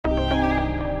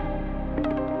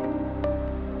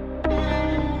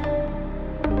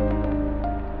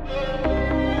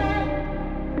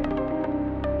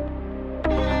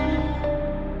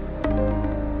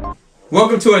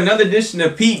Welcome to another edition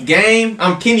of Peak Game.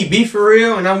 I'm Kenny B for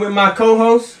real, and I'm with my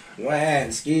co-host. Wow,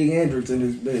 Ski Hendrix in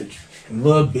this bitch.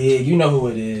 Lil Big, you know who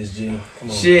it is, G. Come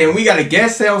on. Shit, and we got a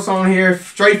guest host on here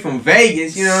straight from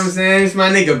Vegas. You know what I'm saying? It's my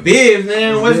nigga Bibbs,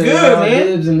 man. What's good, man?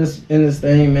 Bibbs in this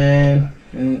thing, man.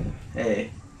 And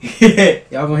hey,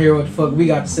 y'all gonna hear what the fuck we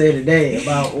got to say today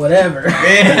about whatever.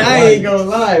 Man, I ain't gonna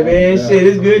lie, man. Shit,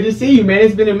 it's good to see you, man.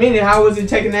 It's been a minute. How was it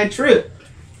taking that trip?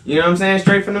 You know what I'm saying?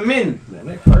 Straight from the Mitten.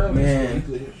 Man,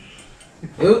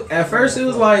 at first it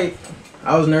was like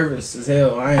I was nervous as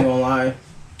hell. I ain't gonna lie,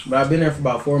 but I've been there for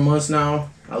about 4 months now.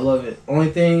 I love it.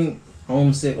 Only thing,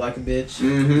 homesick like a bitch.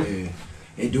 Mm-hmm. Yeah.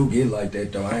 It do get like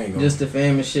that though. I ain't gonna. Just the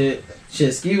fam and shit.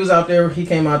 Shit, Ski was out there. He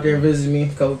came out there and visited me. A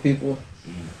couple people.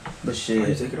 But I shit.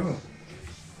 didn't take it off.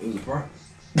 It was a prank.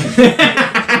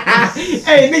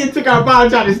 Hey, nigga took our ball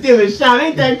trying to steal his shot.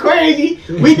 Ain't that crazy?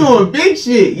 We doing big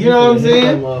shit. You know what I'm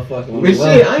saying? But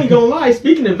shit, I ain't gonna lie.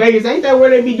 Speaking of Vegas, ain't that where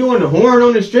they be doing the horn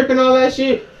on the strip and all that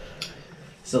shit?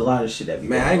 It's a lot of shit that be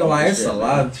Man, I ain't gonna lie, it's a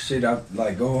lot of shit I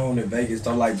like go on in Vegas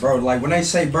though. Like, bro, like when they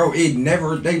say, bro, they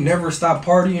never stop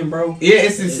partying, bro. Yeah,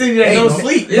 it's the city that don't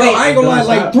sleep. Bro, I ain't gonna lie,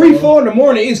 like 3, 4 in the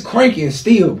morning, it's cranking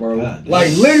still, bro. God,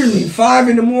 like literally 5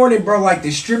 in the morning, bro. Like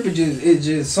the strip it's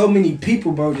just so many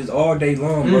people, bro, just all day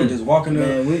long, bro, just walking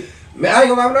up. Man, I ain't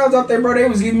gonna lie, when I was out there, bro, they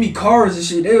was giving me cars and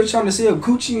shit. They was trying to sell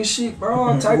coochie and shit, bro.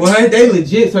 All type of shit. They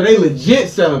legit, so they legit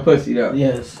selling pussy though.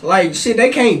 Yes. Like, shit, they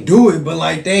can't do it, but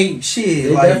like, they, shit. They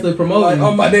like, definitely promoting.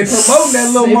 Like, they promoting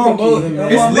that little They monkey. promoting,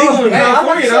 man. It's legal in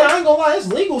California though. I ain't gonna lie, it's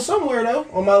legal somewhere though.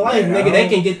 On my life, Man, nigga, they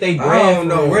can get their bread. I don't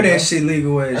know where bro. that shit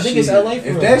legal at. I think shit. it's LA for If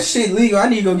real. that shit legal, I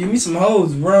need to go get me some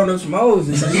hoes, round up some hoes.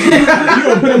 And shit. You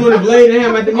gonna put them on the blade and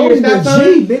ham at the Oh, nearest stop sign?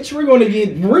 G, bitch, we're gonna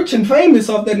get rich and famous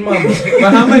off that mama.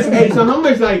 But how much? Hey, so how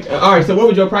much? Like, all right. So what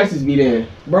would your prices be then?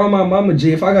 Bro, my mama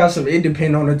G, if I got some, it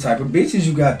depend on the type of bitches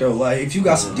you got though. Like, if you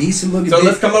got some decent looking. So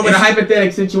let's come up with a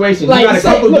hypothetical situation. Like, You got a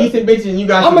say, couple look, decent bitches, and you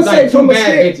got I'ma some say like from two a bad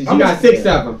scale- bitches. You I'ma got say- 6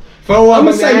 of them. 4 I'm of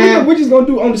gonna them. say we're just gonna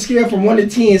do on the scale from 1 to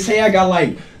 10. Say I got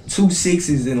like 2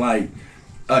 6s and like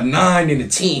a 9 and a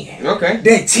 10. Okay.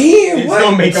 That 10, It's what?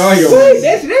 gonna make all your What? money.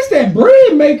 That's that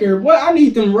bread maker. What? I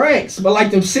need them racks, but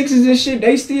like them 6s and shit,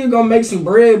 they still gonna make some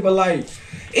bread. But like,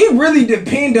 it really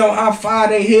depend on how far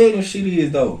they head and shit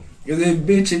is though. Cause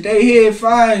if they head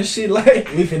fire and shit like,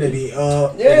 We finna be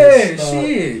up. yeah,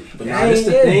 shit. But nah, that's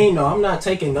the thing though. I'm not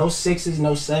taking no 6s,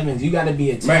 no 7s. You gotta be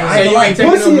a 10. Man, So I ain't you like ain't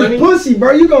taking pussy no is money? pussy,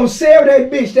 bro. You gonna sell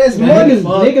that bitch? That's money.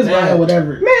 Niggas that. buying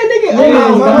whatever. Man, nigga, Niggas I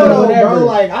don't buying know, whatever. bro.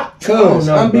 Like, I Cuz, don't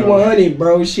know, I'm be bro. 100,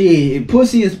 bro. Shit,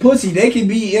 pussy is pussy. They could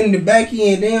be in the back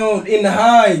end, down in the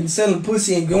high, and selling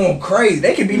pussy and going crazy.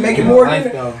 They could be making more than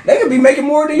they could be making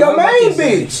more than your main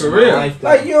bitch. For real.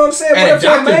 Like, you know what I'm saying? At a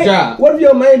doctor's job. What if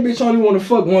your main bitch only want to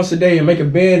fuck once a day and make a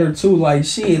bed or two? Like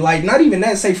shit, like not even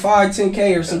that. Say 5,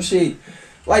 10K or some shit.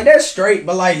 Like that's straight,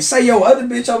 but like say your other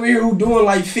bitch over here who doing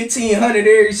like 1,500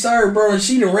 every serve, bro, and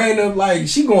she done ran up like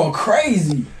she going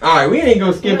crazy. All right, we ain't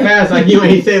gonna skip past like you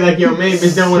ain't say like your main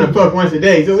bitch don't want to fuck once a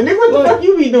day. So nigga, what the fuck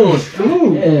you be doing?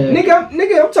 Yeah.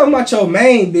 Nigga, I'm talking about your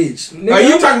main bitch. Nigga, Oh,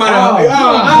 you talking about?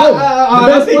 The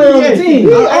best player on the team.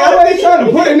 I ain't trying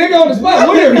to put a nigga on the spot.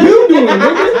 What are you doing,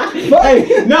 nigga?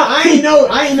 Hey, no, I ain't know.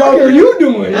 What are you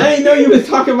doing? I ain't know you was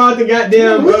talking about the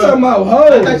goddamn. We talking about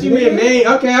hoes. I thought you meant main.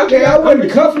 Okay. I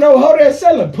wouldn't cuff no hoe that's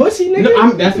selling pussy, nigga.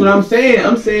 No, that's what I'm saying.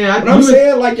 I'm saying. I'm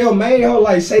saying like your main hoe,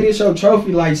 like say this your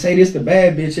trophy, like say this the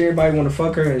bad bitch, everybody wanna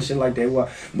fuck her and shit like that.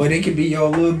 But it could be your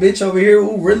little bitch over here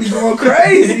who really going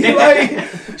crazy. Like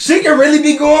she can really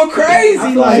be going crazy.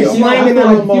 I Like feel like if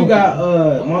you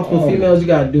got multiple females, you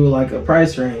gotta do like a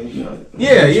price range. You know.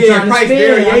 Yeah, What you yeah, trying to price spend,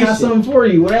 I got variation. something for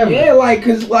you, whatever. yeah, like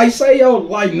cause like say yo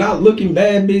like not looking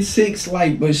bad bitch 6,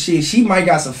 like but shit she might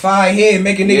got some fire head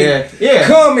making nigga Yeah.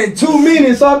 come in 2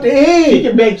 minutes off the head. He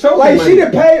can make trophy Like money. she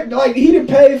done paid, like he done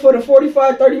paid for the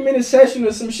 45-30 minute session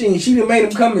or some shit. And she done made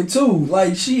him come in 2.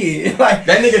 Like shit, like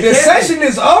That nigga the session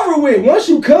is over with. Once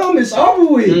you come, it's over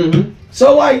with. Mhm.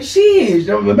 So like shit,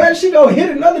 but she gonna hit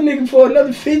another nigga for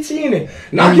another 15 and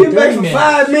knock him back for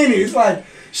 5 minutes. Like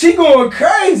she going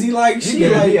crazy. Like she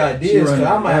giving like me ideas, cause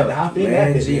I might have to hop in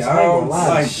that man, bitch. G, I ain't gonna lie.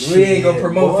 like we ain't gonna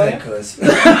promote boy. that cuss.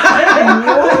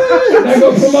 Not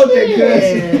gonna promote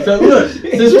that cuss. So look,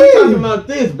 since we're talking about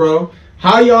this, bro,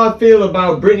 how y'all feel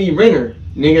about Brittany Renner?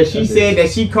 Nigga, she said that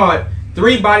she caught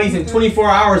 3 bodies in 24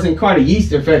 hours and caught a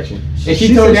yeast infection. And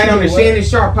she told that on the Shannon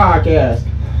Sharp podcast.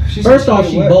 First off,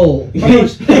 she bold. She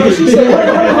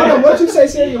said, hold on, what you say,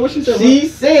 Sarah? What she said? She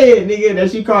said, nigga,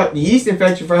 that she caught the yeast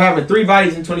infection for having 3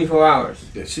 bodies in 24 hours.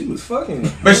 That she was fucking.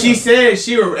 But she said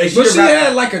she But she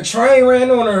had like a train ran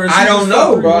on her. I don't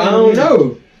know, bro. I don't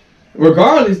know.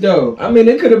 Regardless, though. I mean,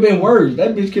 it could have been worse.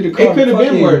 That bitch could have called. It could have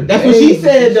been worse. That's what she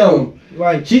said, though.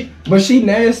 Like but she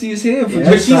nasty as hell for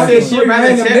but she said she'd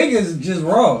rather niggas just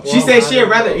raw. She said she'd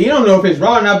rather. You don't know if it's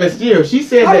raw or not, but still, she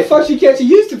said how that. the fuck she catch a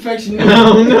yeast infection? I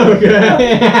don't know, girl.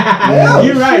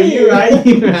 You right.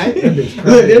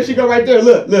 Look, there she go right there.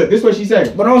 Look, this is what she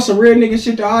said. But on some real nigga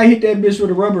shit, though, I hit that bitch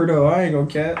with a rubber though. I ain't gonna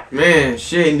cap. Man,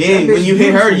 shit. And then when you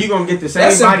hit her, you gonna get the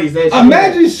same bodies that.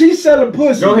 Imagine she selling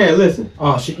pussy. Go ahead, listen.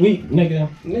 Oh shit,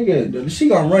 nigga, she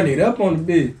gonna run it up on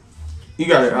the bitch. You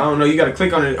gotta, I don't know, you gotta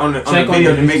click on the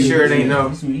video to make sure it ain't no.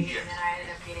 And then I ended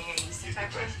up getting a yeast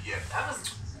infection.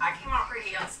 I came out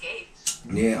pretty unscathed.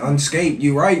 Yeah, unscathed.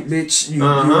 You right, bitch. You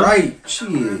right. Shit.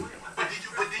 Did I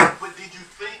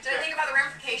think about the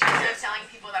ramifications of telling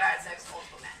people that I had sex with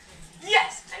multiple men?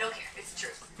 Yes, I don't care. It's true.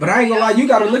 But I ain't gonna lie, you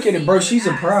gotta look at it, bro. She's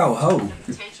a proud hoe.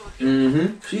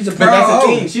 She's a proud hoe.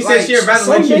 Thing. She said she'd rather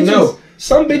let you know.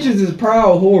 Some bitches is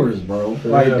proud whores, bro.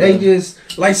 Like they just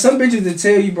like some bitches that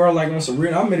tell you, bro. Like on some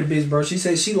real, I met a bitch, bro. She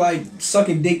said she like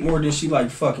sucking dick more than she like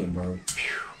fucking, bro.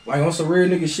 Like on some real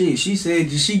nigga shit. She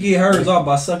said she get hers off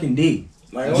by sucking dick.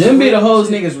 Like them be the hoes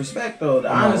niggas respect though.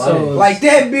 The honest hoes. Like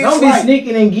that bitch. Don't be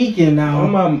sneaking and geeking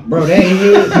now. Bro, that ain't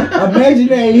hit. Imagine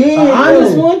that hit.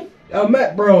 Honest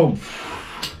one. Bro.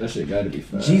 that shit gotta be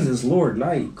fast. Jesus Lord,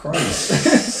 night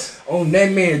Christ. On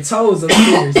that man's toes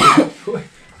upstairs. What?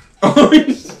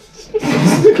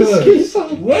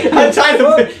 What? I tried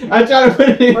to put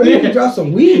it in bro, you can drop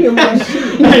some weed in my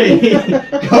shit.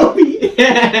 Hey, Kobe.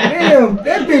 Damn,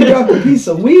 that bitch dropped a piece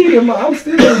of weed in my. I'm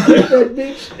still gonna get that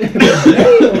bitch.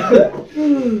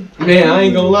 Damn. Man, I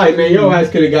ain't gonna lie, man. Your ass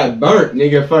could have got burnt,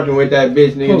 nigga, fucking with that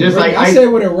bitch, nigga. Just like I said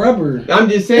with a rubber. I'm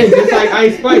just saying, just like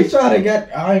Ice Spice. I ain't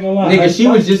gonna lie. Nigga, she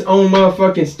was just on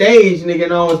motherfucking stage, nigga,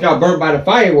 and almost got burnt by the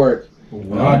fireworks.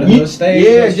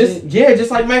 Stage,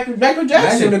 just like Michael I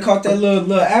Jackson. should have caught that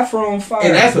little afro on fire.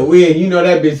 And that's a wig. You know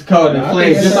that bitch caught in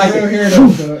flames, just like real hair though.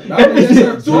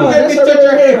 That's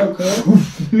her hair though,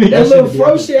 that little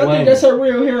fro shit. I think that's her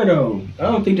real hair though. I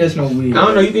don't think that's no wig. I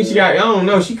don't know. You think she got? I don't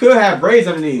know. She could have braids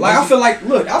underneath. Like I feel like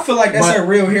that's her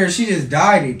real hair. She just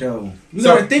dyed it though. You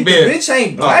gotta think the bitch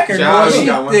ain't black or no. She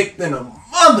thick than a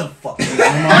motherfucker.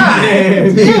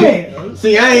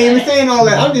 See, I ain't even saying all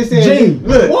that. I'm just saying,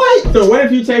 look. What? So what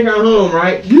if you take her home,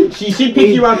 right? She pick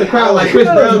you out the crowd like Chris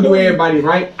Brown do everybody,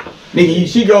 right?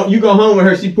 Nigga, you go home with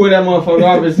her. She pull that motherfucker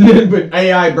off and put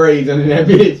AI braids under that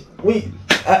bitch.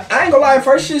 I ain't gonna lie,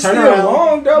 first shit still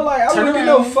long though. Like I don't give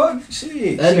no fuck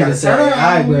shit. That nigga said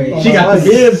eye braids. She got the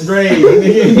bibs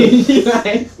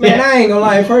braids. Man, I ain't gonna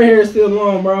lie, if her hair is still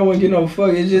long, bro, I wouldn't get no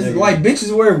fuck. It's just like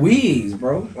bitches wear wigs,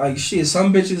 bro. Like shit,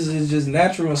 some bitches is just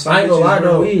natural and some I ain't gonna lie bitches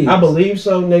though. wear wigs. I believe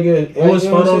so, nigga. It was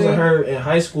you know what I'm photos of saying? her in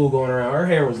high school going around. Her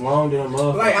hair was long than a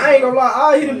motherfucker. Like I ain't gonna lie,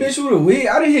 I hit a bitch with a wig.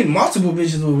 I done hit multiple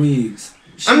bitches with wigs.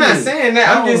 I'm not saying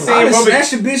that. I'm just saying. I done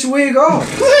snatched a bitch wig off.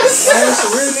 That's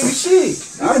some real nigga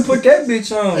shit. I done put that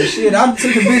bitch on. Shit, I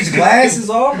took a bitch glasses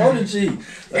off on the G.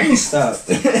 Let me stop.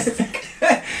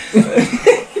 That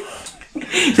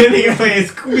nigga playing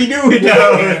Scooby Doo with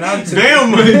dog.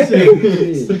 Damn,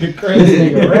 Nigga crazy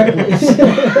nigga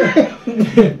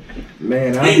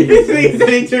Man, this nigga said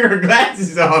he took her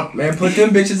glasses off. Man, put them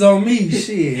bitches on me.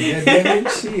 Shit. That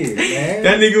shit, man.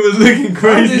 That nigga was looking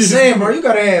crazy. I'm just saying, bro, you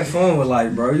gotta have fun with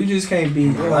life, bro. You just can't be,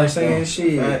 you know what I'm saying?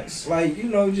 Shit. Facts. Like, you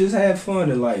know, just have fun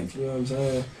in life. You know what I'm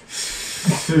saying?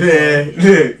 Man,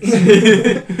 look.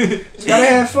 You gotta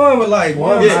have fun with life.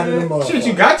 Shit,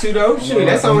 you got to though. Shit,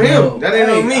 that's on him. That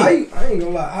ain't on me. I ain't gonna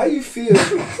lie. How you feel?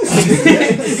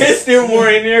 There's still more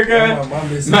in there, guy.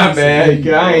 My bad.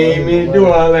 I ain't mean to do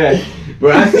all that.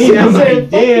 But I seen that. I'm like,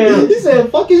 damn. He said,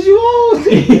 "Fuck is you on?"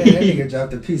 Yeah, that nigga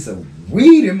dropped a piece of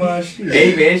weed in my shit.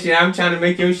 Hey man, shit, I'm trying to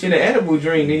make your shit an edible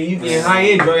drink, nigga. You getting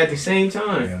high end drug at the same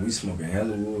time. Man, we smoking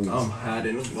hella wood. I'm high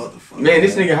than a motherfucker. Man,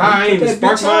 this nigga high. I ain't even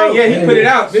spark mine yet. He put it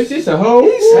out. Bitch, it's a hoe. I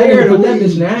ain't put that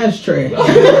bitch in the ashtray.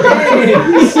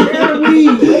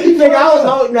 Nigga, I was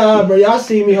holding. Nah, bro, y'all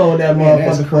see me hold that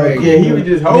motherfucker crazy. Yeah, he was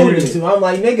just holding it. I'm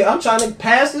like, nigga, I'm trying to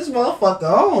pass this motherfucker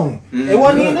on. It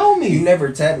wasn't even on me. You never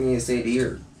tapped me and said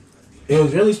here. It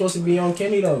was really supposed to be on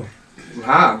Kenny though.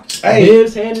 How? Hey,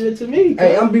 Bibbs handed it to me.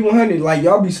 Hey, I'm B100. Like,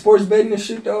 y'all be sports betting and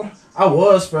shit, though? I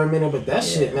was for a minute, but that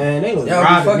shit, man, they was Y'all be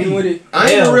robbing fucking me. with it? I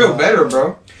ain't a real better,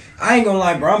 bro. I ain't gonna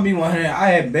lie, bro. I'm B100. I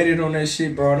had betted on that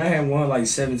shit, bro, and I had won like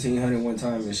 1,700 one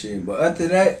time and shit. But after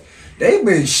that, they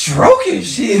been stroking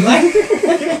shit. Like,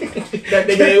 that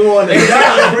nigga ain't want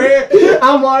it.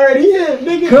 I'm already hit,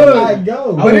 nigga. I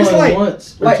go. But it's like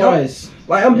once or like, twice.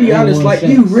 Like, I'm be honest, like,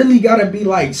 you really gotta be,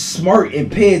 like, smart and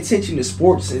pay attention to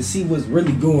sports and see what's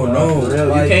really going on. Real.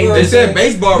 Like, You can't. They said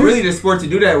baseball really the sport to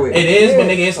do that with. It is, but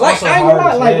nigga, it's like, also I ain't gonna lie,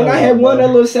 hard. like, when I had won that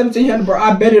little 1700, bro,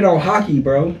 I bet it on hockey,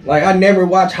 bro. Like, I never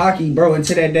watched hockey, bro,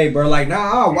 until that day, bro. Like,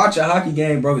 I'll watch a hockey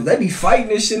game, bro, because they be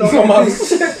fighting and shit on my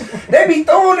They be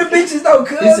throwing the bitches, though,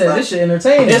 cuz. He said this shit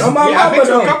entertaining. On my Yeah, I mama, bet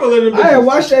you a though. couple of them. I had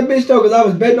watched that bitch, though, because I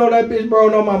was betting on that bitch, bro,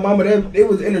 and on my mama. It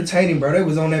was entertaining, bro. They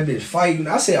was on that bitch fighting.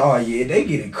 I said, oh, yeah, they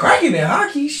getting cracking in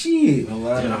hockey, shit. In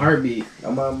a heartbeat.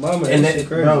 On my mama, And that that, shit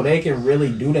crazy. bro, they can really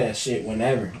do that shit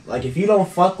whenever. Like, if you don't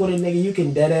fuck with a nigga, you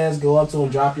can dead ass go up to him,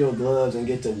 drop your gloves, and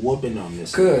get to whooping on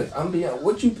this. Cuz,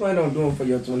 what you plan on doing for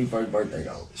your 21st birthday,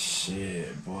 though?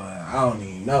 Shit, boy, I don't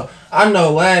even know. I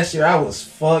know last year I was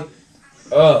fucked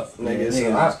up, nigga.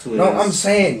 So I'm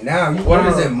saying now. What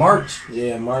is it, March?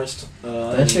 yeah, March.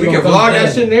 That shit We can gonna vlog come that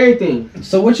down. shit and everything.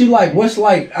 So what you like? What's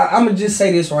like? I'm gonna just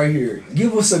say this right here.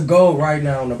 Give us a goal right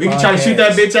now on the We can try to shoot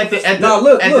that bitch at the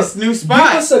new Give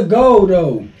spot. us a goal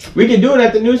though. We can do it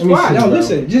at the new me spot. see. No, bro.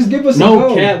 listen. Just give us a No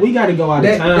goal. cap, we gotta go out of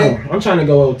That- town. I'm trying to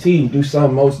go OT, do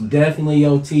something most definitely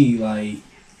OT. Like,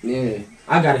 Yeah.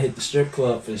 I gotta hit the strip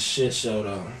club for the shit show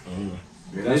though.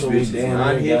 That's This what we bitch is damn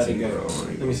not near gotta hitting, go. bro.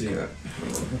 Let me see.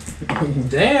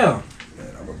 Damn.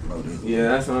 Yeah,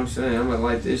 that's what I'm saying. I'm gonna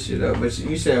light this shit up. But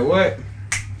you said what?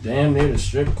 Damn near the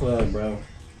strip club, bro.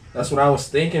 That's what I was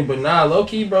thinking, but nah, low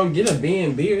key, bro, get a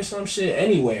B&B or some shit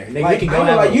anywhere. Nigga, Like, we can I go know,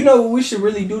 have like a- you know what we should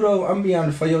really do though. I'm be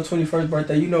honest, for your 21st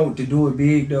birthday, you know, to do it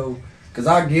big though. Cause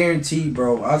I guarantee,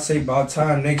 bro, I say by the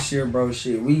time next year, bro,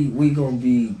 shit, we gonna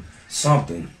be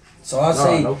something. So I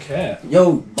say, no cap.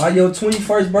 yo, by your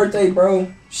 21st birthday, bro,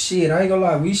 shit, I ain't gonna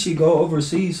lie, we should go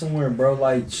overseas somewhere, bro.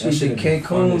 Like shit, to shit'd be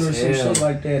fun Cancun as or some hell. shit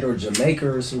like that, or Jamaica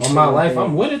or some shit. On my like life, that.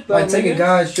 I'm with it though. Like take a nigga.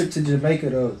 guy's trip to Jamaica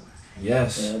though.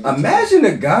 Yes. Imagine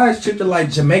a guy's trip to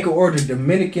like Jamaica or the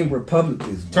Dominican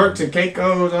Republicans. bro. Turks and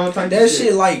Caicos, all types That of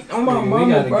shit, like on my Nigga, we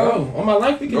mama, gotta bro. go. On my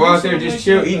life, we can Go do out there, something just like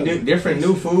chill, that, eat though. different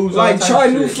new foods. Like all types try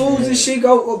of new shit. foods and shit.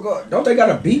 Go. Don't they got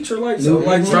a beach or like so?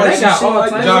 Like Bro, they some got shit all like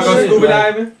types that? Y'all go shit, scuba like-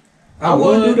 diving? I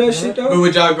would do that yeah. shit But though.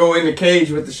 would y'all go in the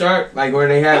cage with the shark? Like where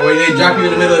they drop you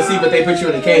in the middle of the sea, but they put you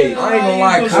in the cage? I ain't gonna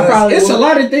lie, cuz I probably it's a would.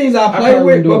 lot of things I play probably with,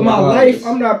 would do but it my regardless.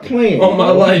 life, I'm not playing. On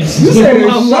my life. You said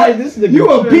On my life, this is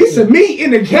you a piece of meat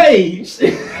in a cage.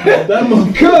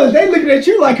 Cuz they looking at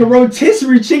you like a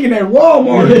rotisserie chicken at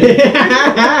Walmart.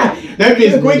 That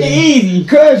bitch quick and easy.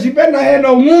 Cuz you better not have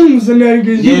no wounds in there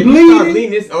because Yeah, you if you start bleeding.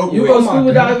 bleeding, it's over You with. go Oh my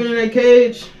scuba God. diving in that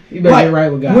cage? You better Like, get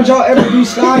right with God. Would y'all ever do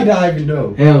skydiving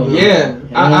though? Hell no. Yeah,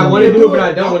 I want to do it, but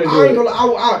I don't want to I ain't do it.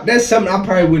 gonna lie, that's something I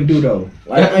probably wouldn't do though.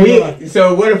 Like, I ain't gonna lie.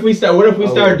 So what if we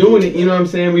start doing it? You know what I'm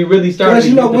saying? We really start. Cause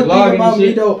you know the one thing vlogging about and me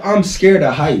shit. though, I'm scared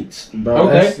of heights. Bro,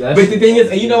 Okay, that's but the thing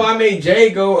is, you know, I made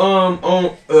Jay go on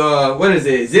what is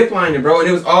it, zip lining, bro, and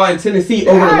it was all in Tennessee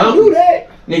over the I do mountains. that.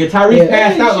 Nigga, Tyrese Yeah,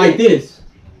 passed that out like shit. this.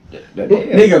 Damn.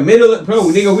 Nigga, middle of, bro,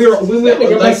 nigga, we went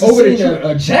Nigga like must over the have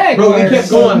seen a jaguar. bro, we or kept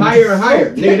going something. higher and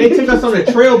higher. Nigga, they took us on a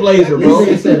trailblazer,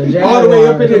 Nigga said bro. a All the way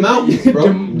up jaguar. in the mountains, bro.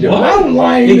 The mountain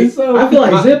lion Nigga, and something. I feel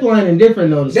like ziplining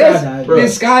different though. The That's skydiving. bro.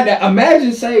 this skydive.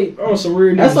 Imagine say, oh, some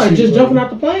weird. That's nigga like shit, just bro. jumping out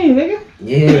the plane, nigga.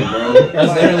 Yeah, bro.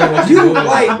 That's literally what you You doing,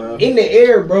 like bro. in the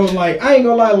air, bro. Like I ain't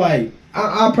gonna lie, like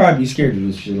I'll probably be scared of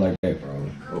this shit like that, bro.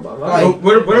 Like,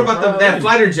 what about that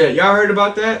fighter jet? Y'all heard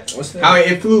about that? What's that? How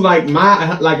it flew like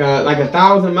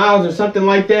 1,000 miles or something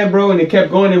like that, bro, and it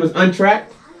kept going. It was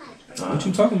untracked. What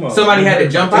you talking about? Somebody had to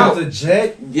jump It out. was a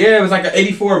jet. Yeah, it was like an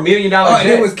 $84 million Oh, and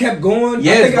jet. it was kept going. I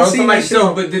Yes, think I bro. seen Somebody that shit.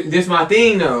 so, but this my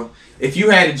thing though. If you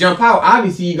had to jump out,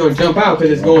 obviously you're gonna jump out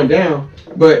because it's going down.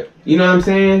 But you know what I'm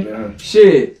saying? Yeah.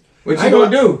 Shit, what I you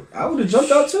ain't gonna do? I would have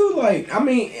jumped out too. Like, I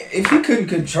mean, if you couldn't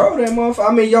control that motherfucker,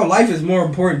 I mean, your life is more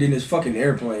important than this fucking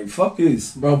airplane. Fuck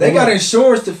this. Bro, They but got look.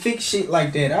 insurance to fix shit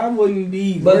like that. I wouldn't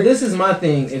be. But this is my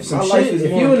thing. If some My life shit, is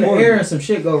if more you in the important. air and some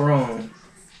shit go wrong,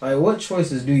 like what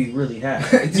choices do you really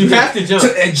have? You have to jump.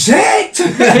 to eject.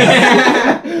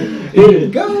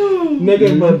 Go.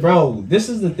 Nigga, but bro, this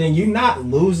is the thing. You're not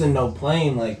losing no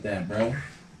plane like that, bro.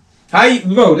 How you,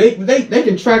 bro? They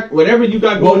can track whatever you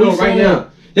got What going we on right saying? now.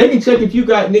 They can check if you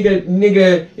got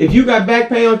nigga. If you got back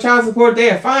pay on child support,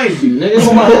 they'll find you. Nigga,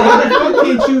 why the fuck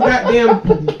can't you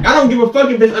goddamn? I don't give a fuck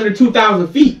if it's under 2,000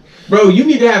 feet, bro. You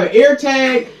need to have an air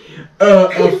tag. I know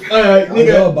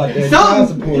Nigga, about that child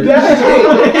something. support.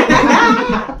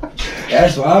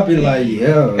 That's why I be like,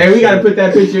 yeah. And we gotta put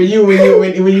that picture of you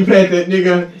when you played the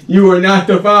nigga. You were not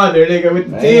the father, nigga, with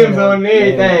the Tim's on and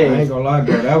everything. Man, I ain't gonna lie,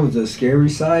 bro. That was a scary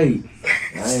sight.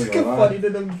 I ain't gonna lie. Funny to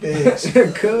them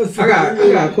bitch. Cuz I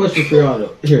got a question for y'all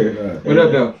though. Here, what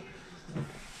up, though?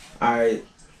 Alright.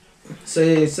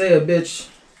 Say a bitch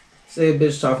say a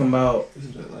bitch talking about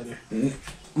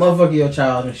motherfucker your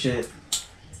child and shit.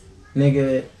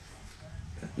 Nigga,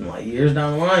 like years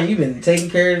down the line, you been taking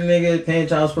care of the nigga, paying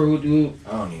child support with you.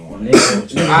 I don't even want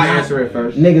Nigga, I answer it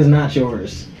first. nigga's not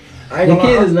yours. I ain't The gonna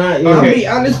kid lie. is not I'll yours. be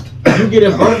honest. You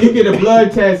get a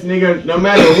blood test, nigga, no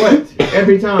matter what,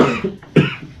 every time.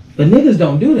 But niggas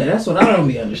don't do that. That's what I don't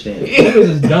be understanding. Niggas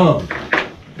is dumb.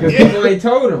 Cause people ain't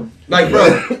told them. Like, bro,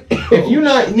 if you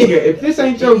not, nigga, if this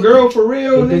ain't your girl for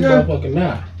real, This nigga, motherfucker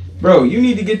not. bro, you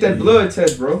need to get that blood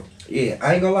test, bro. Yeah,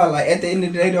 I ain't gonna lie. Like at the end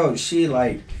of the day, though, shit,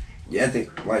 like, yeah,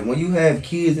 like when you have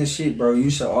kids and shit, bro, you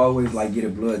should always like get a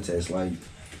blood test, like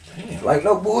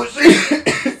no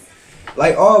bullshit.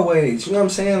 Like always, you know what I'm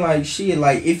saying? Like shit,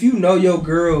 like if you know your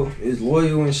girl is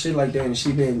loyal and shit like that, and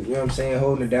she been, you know what I'm saying,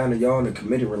 holding it down to y'all in a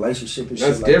committed relationship and shit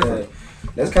That's like different.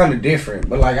 that. That's kind of different.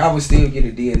 But like I would still get a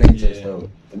DNA test though.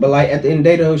 But like at the end of the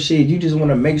day though, shit, you just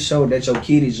want to make sure that your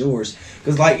kid is yours.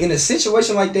 Cause like in a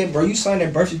situation like that, bro, you sign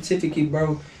that birth certificate,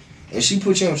 bro, and she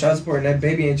put you on child support and that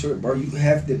baby ain't yours, bro, you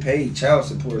have to pay child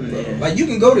support, bro. Yeah. Like you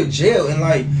can go to jail and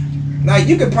like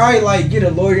you could probably like get a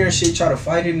lawyer and shit, try to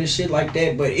fight it and shit like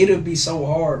that, but it'll be so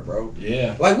hard, bro.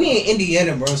 Yeah. Like we in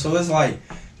Indiana, bro, so it's like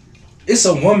it's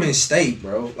a woman's state,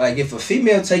 bro. Like if a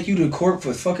female take you to court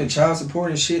for fucking child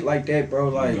support and shit like that, bro,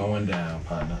 like Going down,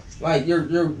 partner. like you're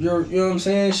you know what I'm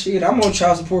saying? Shit, I'm on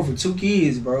child support for 2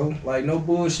 kids, bro. Like no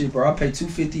bullshit, bro. I pay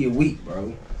 $250 a week,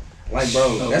 bro. Like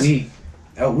bro, that's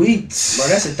a week, bro.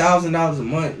 That's $1,000 a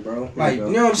month, bro. Like you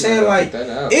know what I'm saying? Like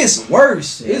it's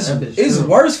worse. Yeah, It's that bitch it's true.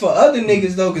 worse for other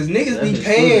niggas though, cause niggas That be bitch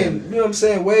paying. true. You know what I'm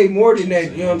saying? Way more than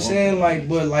that. You know what I'm saying? Like,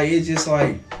 but like it's just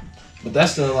like But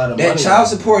that's still a lot of money. that child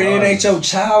support. And it ain't your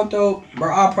child though,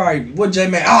 bro. I'll probably what J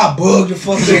man. I'll bug the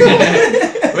fuck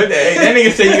out. But that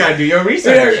nigga say you gotta do your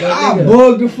research. I'll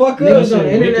bug the fuck Niggas up. on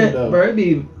the shit wicked, internet, though. bro, it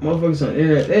be motherfuckers on the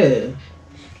internet,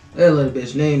 they let a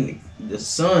bitch name the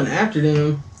son after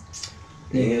them.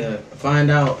 Nigga, find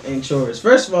out ain't yours.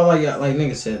 First of all, like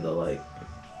niggas said though, like,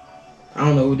 I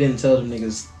don't know who didn't tell them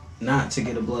niggas not to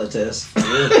get a blood test.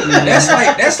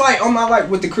 That's like on my like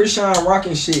with the Krishan Rock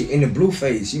and shit in the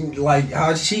Blueface. You like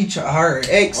how her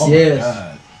ex. Oh Yes. my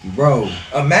God. Bro,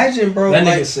 imagine, bro. That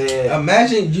nigga like, said.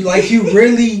 imagine you like you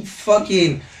really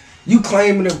fucking you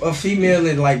claiming a female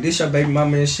and like this your baby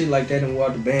mama and shit like that and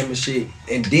walk the bam and shit,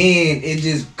 and then it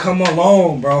just come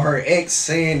along, bro. Her ex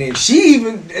saying that she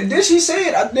even then she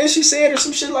said or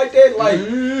some shit like that. Like,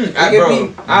 I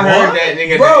heard that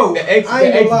nigga. Bro, the I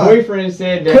ain't gonna ex-boyfriend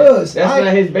said that Cuz, that's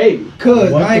not his baby.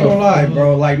 Cause What I ain't the gonna lie, fuck?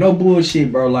 bro. Like no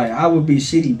bullshit, bro. Like I would be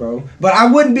shitty, bro. But I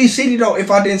wouldn't be shitty though if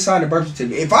I didn't sign the birth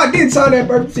certificate. If I didn't sign that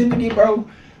birth certificate, bro,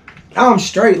 I'm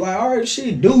straight. Like all right,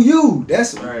 shit, do you?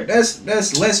 That's Right.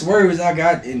 that's less worries I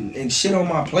got and shit on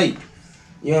my plate.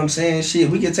 You know what I'm saying? Shit,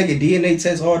 we can take a DNA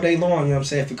test all day long. You know what I'm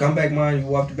saying? If it come back mine, you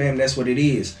walk the bam. That's what it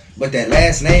is. But that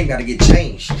last name got to get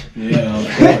changed. Yeah,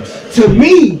 of course. To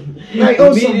me, like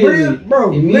on some Immediately. real,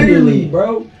 bro. Immediately. Literally,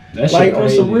 bro. That shit Like on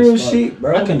some crazy real as fuck. shit,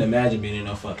 bro. I couldn't imagine being in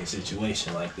no fucking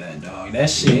situation like that, dog. That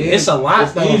shit, Yeah. it's a lot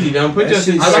It's though. easy, don't put That your shit-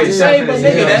 situation I was about to say, in but this nigga,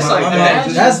 situation. that's like that.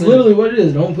 That's literally what it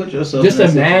is. Don't put yourself Just in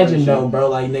that imagine situation. though, bro.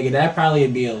 Like nigga, that probably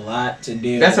would be a lot to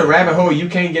deal. That's a with. rabbit hole you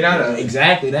can't get out of.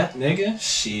 Exactly that, nigga.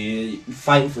 Shit, you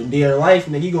fighting for dear life,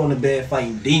 nigga. You going to bed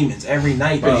fighting demons every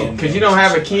night, Bro, cause you don't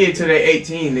have a kid till they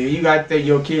 18, nigga. You got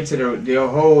your kid to their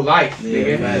whole life,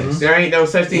 nigga. facts. There ain't no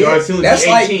such thing Yeah, until you that's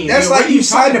 18. like nigga. What you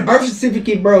signed the talking birth about?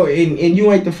 certificate, bro, and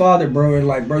you ain't the father, bro, and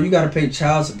like, bro, you gotta pay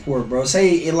child support, bro. Say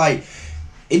it like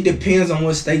it depends on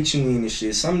what state you in and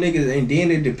shit. Some niggas, and then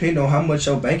it depend on how much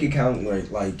your bank account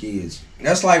like is.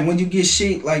 That's like when you get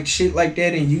shit like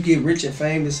that, and you get rich and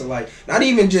famous, and like not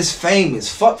even just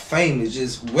famous, fuck famous,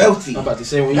 just wealthy. I'm about to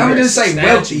say when you I'm get just say snatched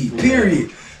wealthy, from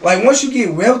period. Like once you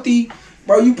get wealthy,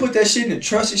 bro, you put that shit in the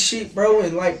trust and shit, bro,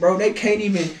 and like, bro, they can't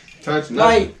even Touch nothing.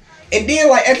 like. And then,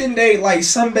 like, at the end of the day, like,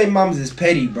 some baby mamas is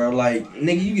petty, bro. Like,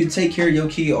 nigga, you can take care of your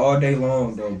kid all day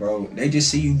long, though, bro. They just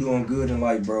see you doing good in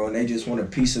life, bro, and they just want a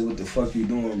piece of what the fuck you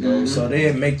doing, bro. So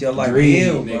they'll make your life Greedy,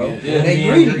 hell, bro. nigga. Yeah, they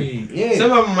Yeah, greedy. greedy. Yeah.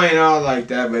 Some of them ain't all like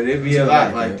that, but it be a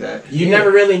lot like that. You Yeah.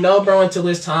 never really know, bro, until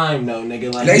it's time, though,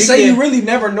 nigga. Like They say can- you really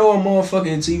never know a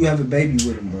motherfucker until you have a baby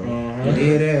with him, bro. Mhm.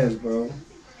 Dead ass, bro.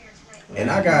 And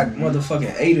I got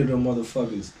motherfucking 8 of them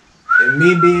motherfuckers. And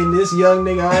me being this young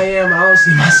nigga I am, I don't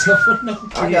see myself with no.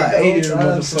 I got 8 of them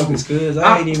motherfuckers, cuz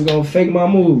I ain't even gonna fake my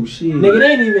moves. Shit. Nigga, it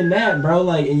ain't even that, bro.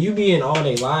 Like, and you be in all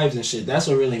their lives and shit. That's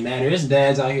what really matters. There's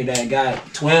dads out here that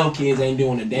got 12 kids, ain't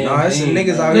doing a damn Nah, it's thing.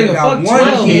 niggas bro. out here Nigga, got fuck 1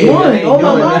 12. kid. One. Ain't Oh,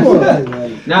 my doing mama.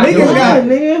 that. Not Niggas doing got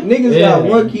that. niggas Yeah. got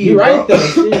 1 kid. You right bro. though,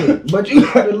 shit. But you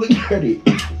gotta look at it.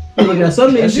 Look at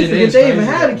some That niggas shit just forget is they even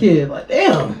crazy, had a though. kid. Like,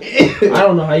 damn. I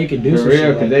don't know how you can do For some real,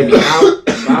 shit cause like they be that.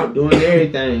 out out doing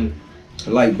everything.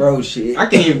 Like, bro, shit. I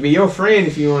can't even be your friend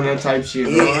if you on that type shit,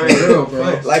 bro. I ain't real,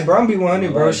 bro. Like, bro, I'm be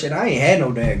 100, bro. Shit, I ain't had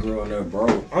no dad growing up, bro.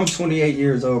 I'm 28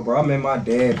 years old, bro. I met my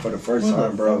dad for the first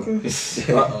time, bro.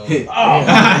 He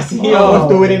almost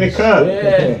threw it in the cup.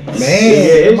 Yeah. Man,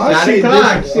 It's my shot shit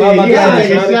o'clock. just- Shit, oh my you gotta God,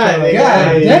 take a shot shot. o'clock. nigga.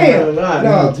 God damn.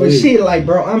 No, but shit, like,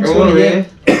 bro, I'm Come on, 28.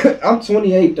 I'm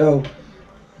 28 though.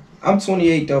 I'm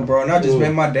 28 though, bro, and I just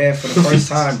met my dad for the first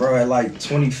time, bro, at like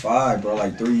 25, bro,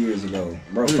 like 3 years ago,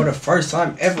 bro, for the first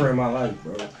time ever in my life,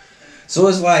 bro. So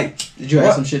it's like, Did you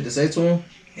have some shit to say to him?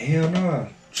 hell nah,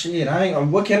 shit,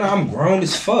 I'm grown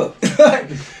as fuck.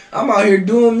 I'm out here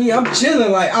doing me, I'm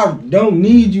chilling, like, I don't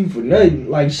need you for nothing,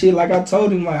 like, shit, like I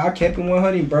told him, like, I kept it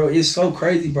 100, bro. It's so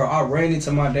crazy, bro. I ran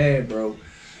into my dad, bro,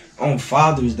 on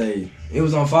Father's Day. It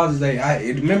was on Father's Day. I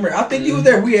think you was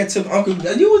there. We had took Uncle.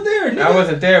 You was there, nigga. I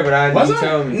wasn't there, but you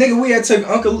told me. Nigga, we had took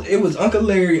Uncle. It was Uncle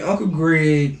Larry, Uncle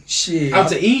Greg. Shit. Out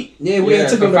to eat? Yeah, we had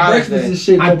took for him to Father's breakfast Day. and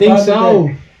shit. I for think Father's so.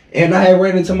 Day. And I had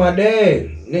ran into my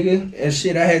dad, nigga, and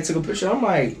shit. I had took a picture. I'm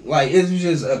like it was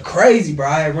just crazy, bro.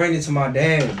 I had ran into my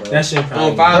dad, bro. That shit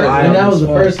probably. On Father's Day. And that was the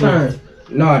first time.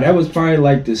 No, that was probably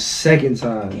like the second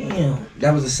time. Damn.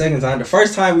 That was the second time. The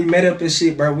first time we met up and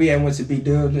shit, bro, we had went to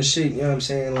B-Dubs and shit, you know what I'm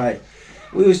saying? Like,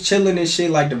 we was chilling and shit,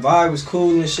 like, the vibe was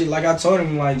cool and shit. Like, I told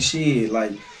him, like, shit,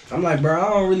 like, I'm like, bro, I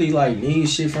don't really, like, need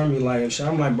shit from you, like, shit.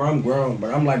 I'm like, bro, I'm grown,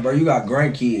 but I'm like, bro, you got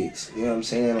grandkids, you know what I'm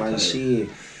saying? Like, shit.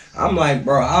 I'm like,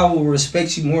 bro, I will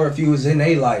respect you more if you was in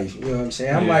their life. You know what I'm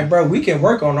saying? I'm like, bro, we can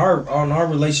work on our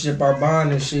relationship, our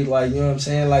bond and shit. Like, you know what I'm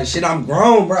saying? Like, shit, I'm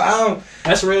grown, bro. I don't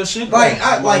That's real shit. like,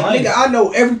 bro. nigga, I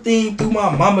know everything through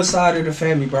my mama's side of the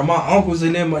family, bro. My uncles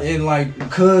and them and like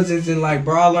cousins and like,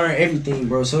 bro, I learned everything,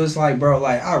 bro. So it's like, bro,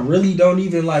 like I really don't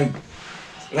even like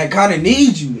kind of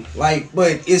need you, like,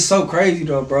 but it's so crazy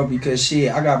though, bro, because shit,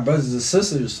 I got brothers and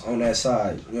sisters on that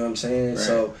side, you know what I'm saying? Right.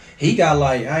 So he got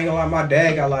like, I ain't gonna lie, my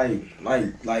dad got like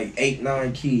 8,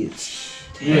 9 kids.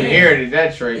 You inherited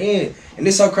that trait. Yeah, and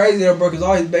it's so crazy though, bro, because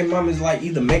all his baby mamas like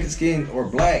either Mexican or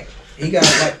black. He got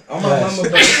like, on my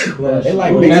mama, bro, they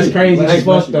like Mexican. That's crazy as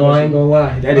fuck though. I ain't gonna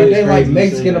lie. But they like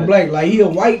Mexican or black. Like, he a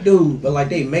white dude, but like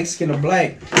they Mexican or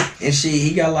black. And shit,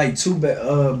 he got like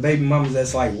 2 baby mamas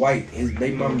that's like white. His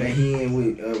baby mama that he in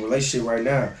with a relationship right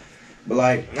now. But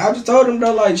like, I just told him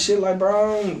though, like, shit, like,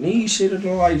 bro, I don't need shit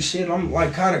or like shit. I'm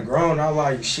like kind of grown. I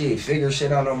like shit, figure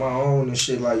shit out on my own and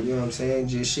shit, like, you know what I'm saying?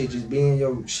 Just being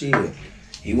your shit.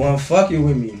 He wasn't fucking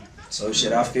with me. So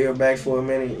shit, I feel back for a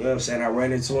minute, you know what I'm saying? I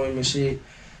ran into him and shit.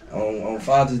 On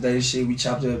Father's Day shit, we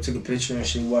chopped it up, took a picture and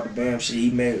shit, walked the bam shit. He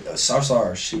made a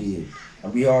Sarsar shit.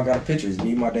 And we all got pictures,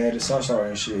 me, my dad, and Sarsar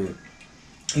and shit.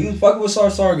 He was fucking with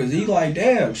Sarsar because he like,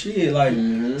 damn, shit, like,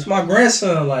 it's my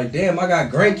grandson, like, damn, I got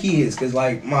grandkids. Because,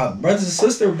 like, my brothers and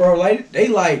sister, bro, like, they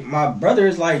like, my brother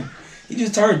is like, he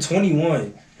just turned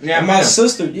 21. Yeah, and my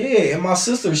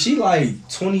sister, she like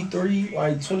 23,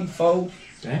 like 24.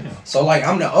 Damn. So like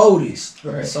I'm the oldest,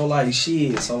 Right. so like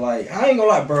shit, so like I ain't gonna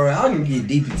lie, bro. I can get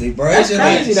deep into it, bro. That's It's just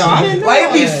crazy, though. like, I didn't know like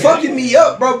it be that. fucking me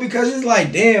up, bro, because it's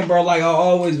like, damn, bro. Like I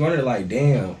always wondered, like,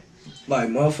 damn, like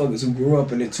motherfuckers who grew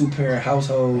up in a 2-parent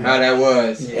household, How that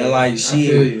was. and like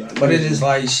feel you. shit. But it is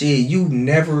like shit. You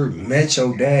never met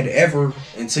your dad ever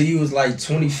until you was like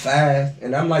 25,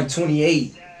 and I'm like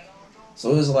 28.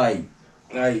 So it's like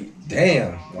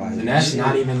damn, like, And that's shit.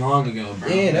 not even long ago, bro.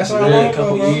 Yeah, that's really not long a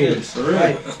couple ago, bro. years.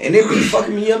 Like, and it be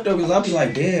fucking me up though, cause I be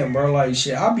like, damn, bro, like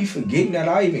shit, I be forgetting that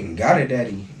I even got a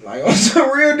daddy. Like on some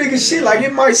real nigga shit. Like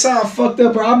it might sound fucked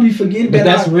up, bro. I be forgetting But that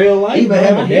that's I real life. even bro.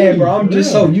 have I a hear dad, bro. you, I'm for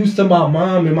just real. so used to my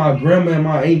mom and my grandma and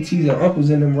my aunties and uncles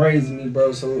and them raising me,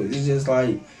 bro. So it's just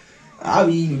like I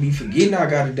even be forgetting I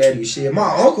got a daddy. Shit,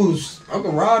 my uncles,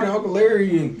 Uncle Rod and Uncle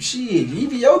Larry and shit,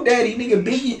 even your daddy, nigga,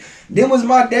 Biggie, them was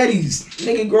my daddies,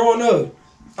 nigga, growing up.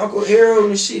 Uncle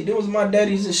Harold and shit, them was my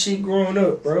daddies and shit growing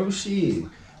up, bro. Shit.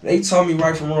 They taught me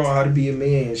right from wrong how to be a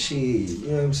man, shit. You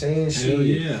know what I'm saying? Shit. Hell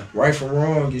yeah. Right from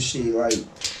wrong and shit. Like,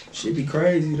 shit be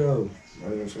crazy though.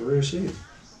 Like, for real shit.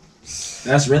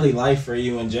 That's really life for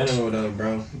you in general, though,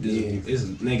 bro. Yeah. It's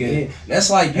nigga. Yeah, that's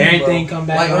like you, Everything bro. come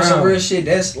back like on some around. real shit.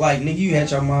 That's like, nigga, you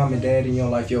had your mom and dad in your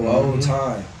life your whole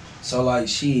time. So like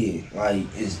shit, like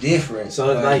it's different.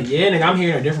 So like yeah, nigga, I'm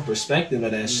hearing a different perspective of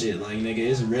that shit. Like nigga,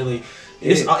 it's really,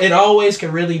 Yeah. it always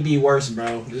can really be worse,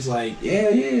 bro. It's like yeah.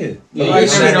 Yeah, Like, you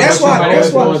shit, never know that's what why. somebody That's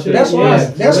else why. going through. That's why. Yeah,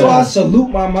 That's for why I real. salute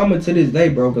my mama to this day,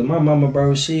 bro. Cause my mama,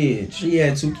 bro, shit, she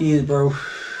had 2 kids, bro,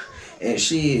 and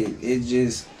shit, it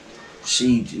just.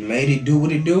 She made it do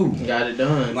what it do. Got it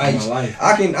done. Like my life.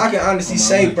 I can honestly My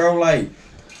say, life. bro, like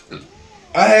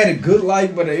I had a good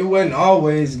life, but it wasn't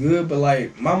always good. But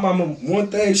like my mama, one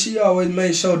thing she always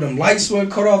made sure them lights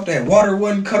wasn't cut off, that water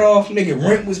wasn't cut off, nigga.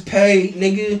 Rent was paid,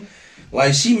 nigga.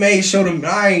 Like she made sure them.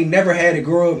 I ain't never had to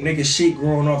grow up, nigga. Shit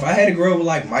growing off. I had to grow up with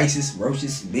like mice,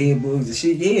 roaches, bed bugs and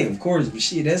shit. Yeah, of course, but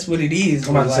shit, that's what it is.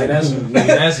 I'm about to say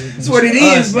that's what it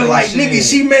is. But like, nigga,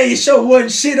 she made sure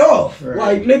wasn't shit off. Right.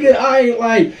 Like, nigga, I ain't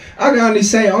like. I can only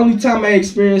say only time I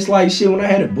experienced like shit when I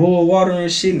had to boil water and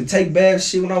shit and take baths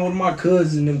shit when I was with my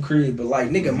cousins in them crib. But like,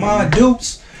 nigga, my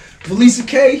dupes, Felisa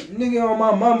K, nigga, on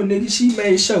my mama, nigga, she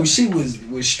made sure she was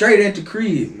straight at the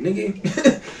crib,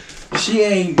 nigga. She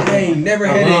ain't never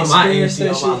had to experience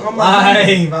that shit. I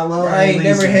ain't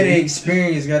never had to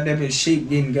experience goddamn it shit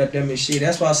getting goddamn it shit.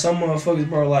 That's why some motherfuckers,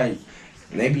 bro, like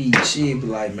they be shit, be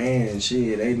like, man,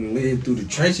 shit, they done lived through the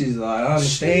trenches. Like, I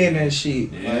understand that shit.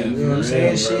 Yeah, like, you know what I'm saying?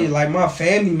 Bro. Shit, like my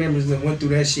family members that went through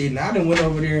that shit, and I done went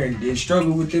over there and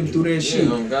struggled with them through that shit.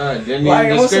 Oh God, didn't like,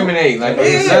 even discriminate. Like,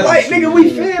 yeah, like nigga, we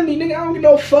family, nigga. I don't give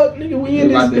no fuck, nigga. We in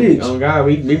this bitch. Oh God,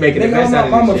 we making the nigga, best out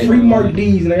of I'm this a shit. free Mark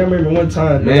D's, and I remember one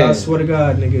time, nigga, I swear to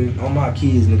God, nigga, on my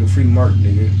kids, nigga, free Mark,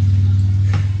 nigga.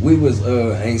 We was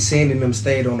ain't sending them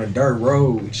stayed on a dirt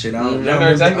road. Shit, I don't know.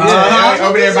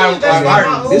 Over there by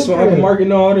Martin. This one, Uncle Mark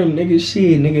and all them niggas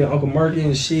shit, nigga, Uncle Mark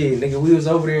and shit, nigga. We was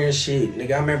over there and shit,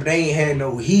 nigga. I remember they ain't had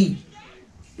no heat.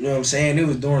 You know what I'm saying? It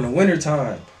was during the winter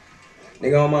time.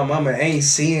 Nigga, on my mama ain't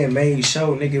seeing made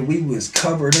show, nigga. We was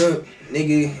covered up,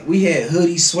 nigga. We had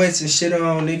hoodie sweats and shit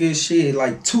on, nigga. Shit,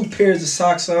 like 2 pairs of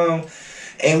socks on.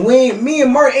 And me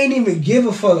and Mark ain't even give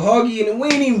a fuck, Hoggy, and we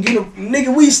ain't even get a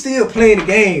nigga. We still playing the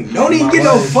game. Don't even get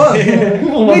no fuck,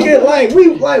 nigga.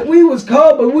 Like we was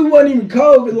cold, but we wasn't even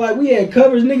cold. But like we had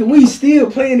covers, nigga. We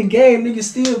still playing the game, nigga.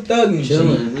 Still thugging,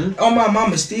 chilling. On my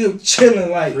mama, still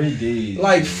chilling, like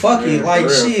fuck it, like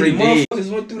shit.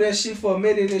 Motherfuckers went through that shit for a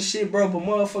minute and shit, bro. But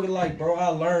motherfucker, like, bro, I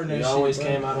learned that you shit. always bro.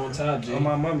 came out on top, G. On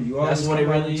my mama, you always. That's what it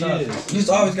really is. You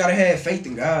just always gotta have faith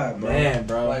in God, bro. Man,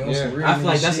 bro. Like, on some real I feel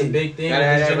like that's shit. a big thing.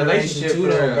 That Relationship too, for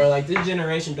though, real. bro. Like this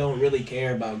generation don't really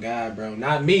care about God, bro.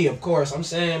 Not me, of course. I'm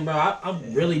saying, bro, I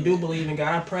really do believe in God.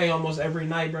 I pray almost every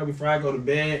night, bro, before I go to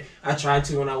bed. I try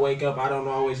to when I wake up. I don't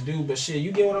always do, but shit,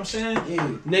 you get what I'm saying? Yeah.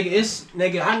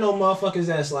 Nigga, I know motherfuckers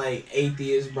that's like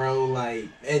atheists, bro. Like,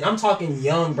 and I'm talking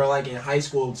young, bro, like in high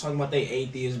school, talking about they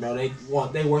atheists, bro.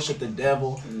 They worship the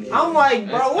devil. Yeah. I'm like,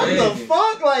 bro, That's what crazy. the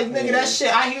fuck? Like, nigga, that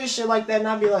shit, I hear shit like that and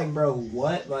I be like, bro,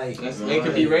 what? Like, They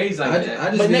could be raised like that. I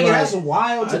just but be nigga, like, that's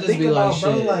wild to think about,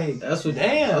 bro. shit, Like, that's what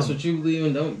damn. That's what you believe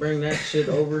in. Don't bring that shit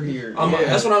over here.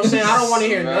 That's what I'm saying. I don't want to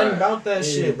hear Right. nothing about that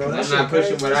shit, bro. That I'm shit not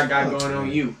pushing crazy. what I got going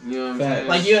on you. You know what I'm saying?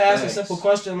 Like, you ask a Facts. simple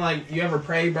question, like, you ever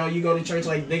pray, bro? You go to church,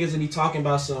 like, niggas will be talking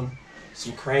about some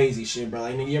crazy shit, bro.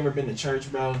 Like, nigga, you ever been to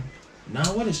church, bro? Nah,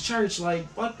 what is church? Like,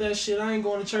 fuck that shit. I ain't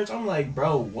going to church. I'm like,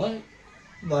 bro, what?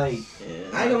 Like,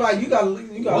 I ain't gonna lie, you got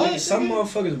What, some nigga?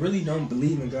 motherfuckers really don't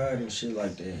believe in God and shit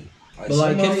like that. But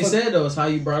like some Kenny motherfuckers- said though, it's how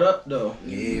you brought up though.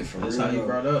 Yeah, for That's real. how you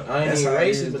brought up. I ain't That's even how it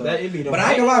is, racist, but though. that it be the But I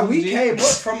ain't gonna lie, we G. came up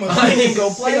from a. I ain't even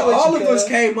gonna play nigga, with all you, of us cuz.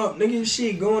 came up, nigga,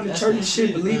 shit, going to That's church my and shit,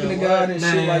 shit, believing man. in God and What?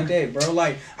 shit Man. like that, bro.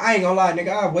 Like, I ain't gonna lie, nigga,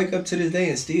 I wake up to this day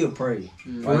and still pray.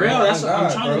 For real, that's what I'm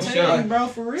God, trying bro. to tell you, bro,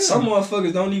 for real. Some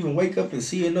motherfuckers don't even wake up and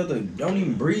see don't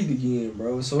even breathe again,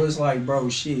 bro. So it's like, bro,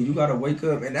 shit, you gotta wake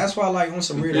up, and that's why, like, on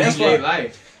some real,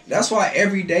 that's why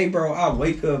every day, bro, I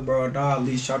wake up, bro, and I at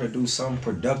least try to do something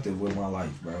productive with my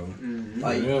life, bro.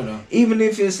 Like, even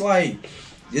if it's like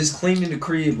just cleaning the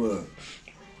crib up.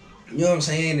 You know what I'm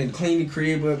saying? And clean the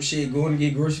crib up, shit, going to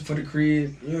get groceries for the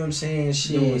crib. You know what I'm saying?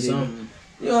 Shit. Doing something.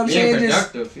 You know what I'm Being saying?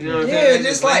 productive. You know what I'm Yeah, saying?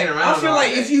 just like, laying I around feel all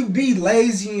like day. if you be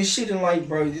lazy and shit and like,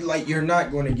 bro, like you're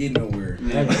not going to get nowhere.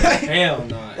 Hell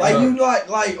no. Like you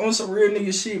like on some real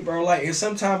nigga shit, bro. Like, and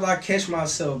sometimes I catch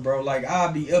myself, bro. Like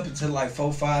I'll be up until like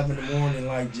 4, 5 in the morning,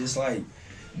 like just like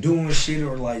doing shit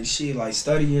or like shit, like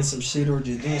studying some shit or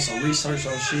just doing some research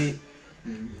on shit.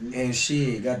 And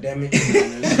shit, goddamn it.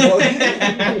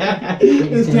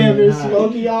 This camera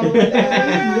smoky all the way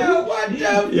down. What the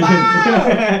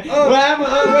fuck? What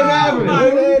happened?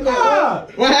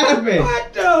 What happened?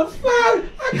 What the fuck?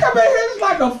 I come in here, it's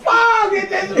like a fog in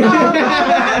this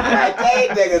motherfucker.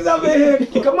 These niggas over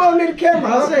here. Come on in the camera.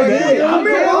 I'll say, yeah, I'm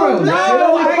here. no,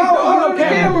 I ain't on the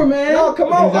camera, man. No,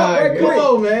 come on, right quick. Come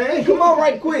on, man. Come on,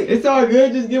 right quick. It's all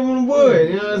good. Just give them the wood.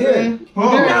 You know what I'm saying?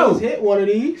 No. Hit one of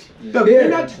these. Look,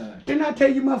 didn't I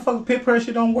tell you motherfucking peer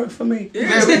pressure don't work for me?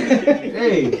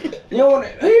 Hey, You know what?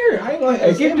 Here, I ain't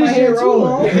gonna get my this head shit too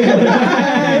long.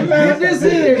 get this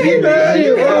in. Get this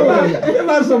shit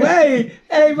rolling.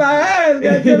 Hey, my ass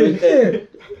got everything.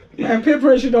 Man, peer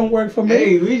pressure don't work for me.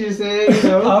 Hey, we just saying, you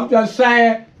know. I'm just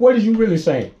saying, what is you really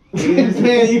saying? You know what I'm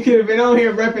saying? You could have been on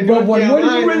here repping But North what did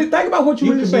Carolina. you really think about? What you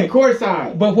You really could say? be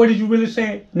courtside. But what did you really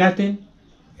say? Nothing.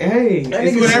 Hey, That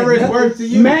it's nigga whatever said it's worth to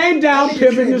you. Man down,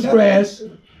 pimping the stress.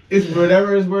 It's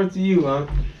whatever it's worth to you, huh?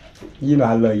 You know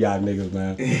I love y'all niggas,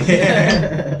 man.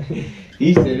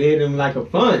 He said hit him like a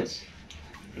punch.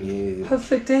 I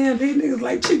said, damn, these niggas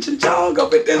like Cheech and Chong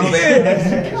up in this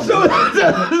bed. So as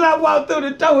I walked through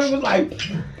the door, it was like,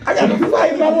 I gotta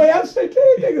fight my way. I said,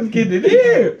 these niggas getting it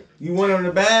here. You won on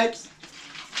the bags?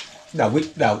 No.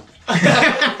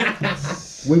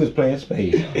 We was playing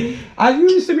spades. I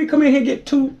usually see me come in here and get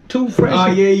two fresh. Oh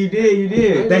yeah, you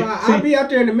did. I'll be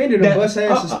out there in a minute to bust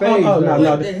ass some spades. no.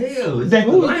 What the hell? That,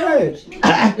 Who's that?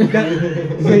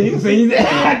 see,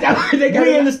 they got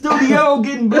We in the studio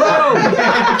getting blown.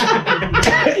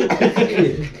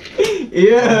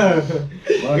 Yeah.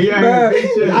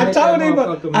 I told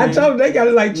them they got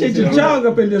it like Cheech and Chong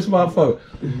up in this motherfucker.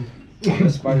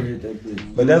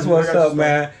 But that's what's up,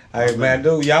 man. Hey, man,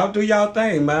 y'all do y'all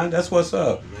thing, man. That's what's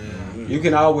up. You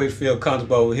can always feel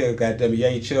comfortable over here, goddamn it. You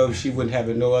ain't chill. She wouldn't have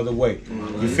it no other way.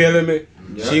 You feeling me?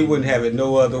 She wouldn't have it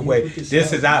no other way.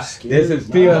 This is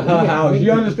still her house.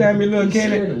 You understand me, little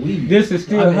Kenny? This is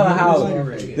still her house.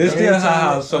 This still her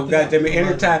house. So goddamn it,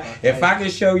 anytime if I can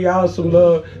show y'all some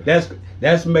love,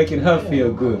 that's making her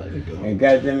feel good. And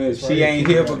goddamn it, she ain't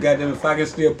here, but goddamn it, if I can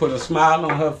still put a smile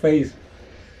on her face,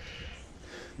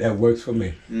 that works for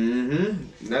me.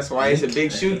 That's why it's a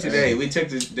big shoot today. We took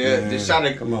the shot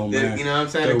of, come on, the, man. you know what I'm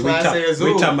saying, Dude, the Class A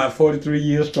Azul. we talking about 43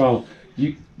 years strong.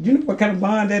 You know what kind of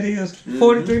bond that is?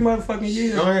 43 motherfucking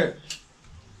years. Go ahead.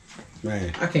 I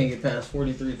Man. can't get past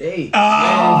 43 days.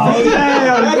 Oh,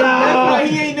 damn, That's why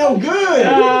he ain't no good.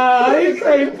 he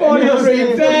say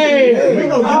 43 days. We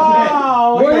gonna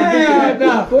get to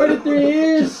that. 43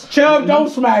 years? Chubb, don't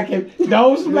smack him.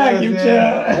 Don't smack him,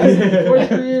 Chubb.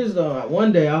 43 years though.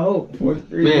 One day, I hope.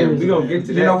 43 years. Man, we gonna get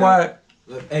to that. You know what?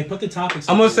 Hey, put the topics.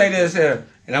 I'm gonna say this here,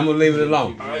 and I'm gonna leave it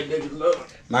alone.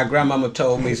 My grandmama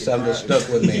told me something that stuck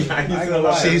with me.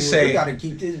 She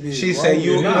say,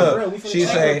 you look. She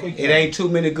say, it ain't too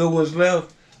many good ones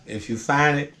left. If you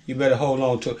find it, you better hold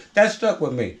on to it. That stuck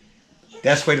with me.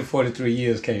 That's where the 43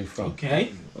 years came from.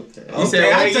 Okay. You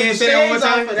said, I can't say it one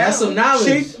time. That's some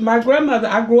knowledge. My grandmother,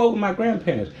 I grew up with my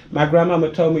grandparents. My grandmama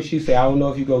told me, she said, I don't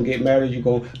know if you're going to get married. You're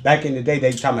going, back in the day,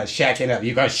 they talking about shacking up.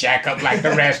 You're going to shack up like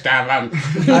the rest of them.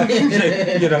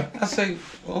 I say,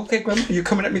 okay, grandma, you're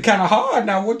coming at me kind of hard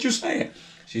now. What you saying?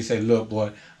 She said, look, boy,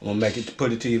 I'm going to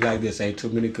put it to you like this. Ain't too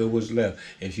many good ones left.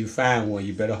 If you find one,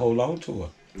 you better hold on to her.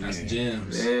 That's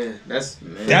gems. Man, that's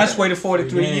where the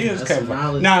 43 years came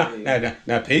from. Now, PK,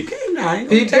 I ain't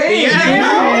gonna tell you.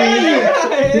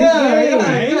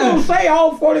 I ain't gonna say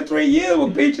all 43 years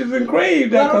with peaches and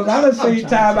cream, because I done seen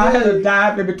time I had to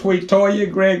dive in between Toya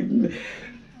and Greg.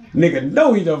 Nigga,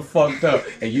 know he done fucked up,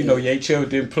 and you know your children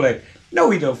didn't play. No,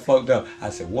 he done fucked up. I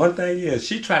said, one thing is,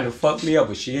 she trying to fuck me up,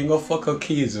 but she ain't gonna fuck her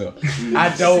kids up.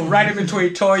 I dove right in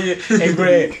between Toya and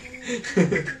Greg,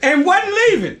 and wasn't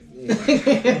leaving.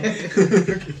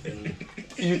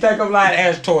 You think I'm lying?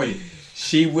 Ask Toya.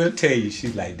 She will tell you.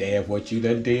 She's like, damn, what you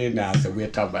done did now. So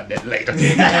we'll talk about that later.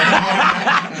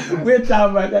 We'll talk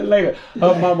about that later.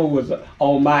 Her mama was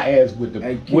on my ass with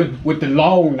the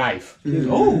long knife.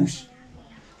 Oh,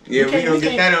 yeah, we gonna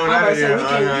get that on out of there.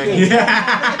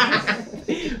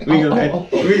 We gonna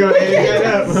edit that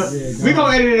up. We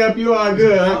gonna edit it up. You all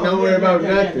good. Huh? Don't worry about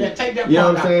nothing. Take that you know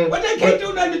part what I'm saying? But they can't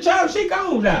do nothing to Chubb. She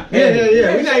gone now.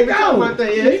 Yeah. We not even talking about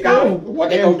that. Yeah, She gone. What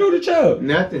they gonna do to Chubb?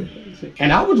 Nothing.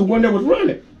 And I was the one that was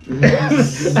running.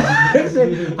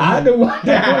 I the one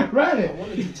that was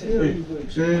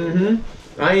running.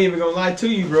 I ain't even gonna lie to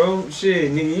you, bro.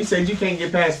 Shit, nigga, you said you can't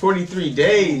get past 43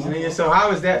 days, nigga. So how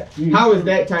is that? How is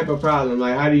that type of problem?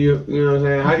 Like, how do you, you know what I'm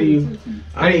saying?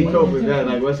 How do you cope with that?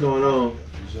 Like, what's going on?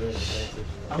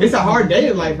 It's a hard day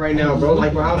in life right now, bro.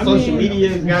 Like, for how social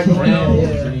media got going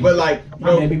on. But like,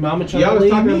 bro, y'all was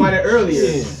talking about it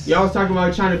earlier. Y'all was talking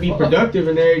about trying to be productive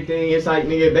and everything. It's like,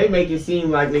 nigga, they make it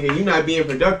seem like, nigga, you not being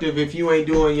productive if you ain't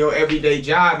doing your everyday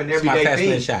job and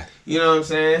everyday thing. You know what I'm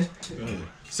saying?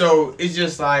 So it's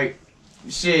just like,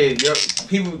 shit, girls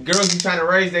be trying to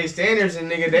raise their standards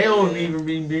and nigga, they don't even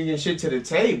be bringing shit to the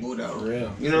table though.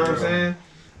 Real. You know what I'm saying?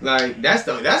 Like that's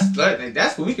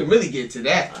what we can really get to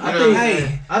that.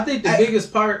 I think the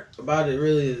biggest part about it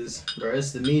really is, bro,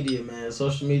 it's the media, man.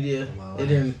 Social media, it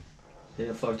done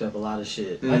fucked up a lot of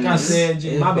shit. Like I said,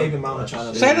 my baby mama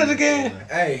trying to say that again.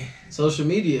 Hey, social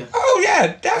media. Oh yeah,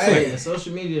 definitely.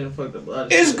 Social media done fucked up a lot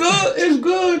of shit. It's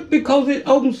good because it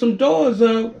opens some doors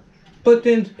up But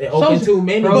then It opened too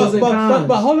many pros and cons.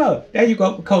 but hold up. There you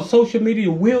go. Because social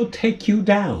media will take you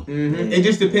down. It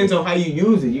just depends on how you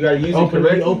use it. You gotta use it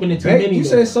correctly. Open it too Hey, many. you though.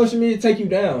 said social media take you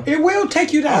down. It will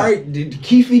take you down. All right, the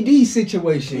Keefy D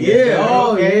situation. Yeah.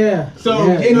 Oh okay. yeah. So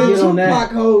Yeah. In the Get on that.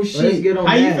 Tupac whole Let's shit. get on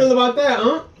how you that. feel about that,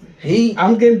 huh?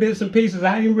 I'm getting bits and pieces.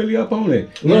 I ain't really up on it.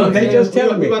 Look, They man, just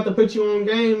telling we me. about to put you on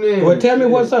game then. Well, tell me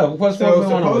what's up. What's So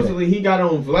going on? supposedly he got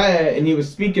on Vlad and he was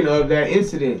speaking of that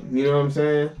incident. You know what I'm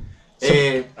saying?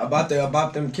 And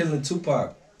About them killing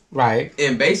Tupac. Right.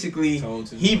 and basically Told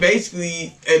to. he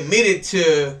basically admitted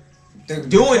to The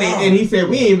doing it, crime. and he said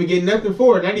we ain't even getting nothing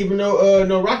for it, not even no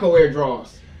Rockaware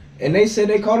draws. And they said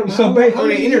they caught him. So how basically-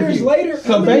 many on the years interview. later?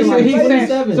 So How many basically, years he's later?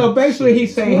 saying. So basically,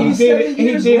 he's saying he 27 did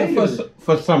years it later.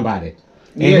 for somebody,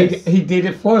 and Yes. he did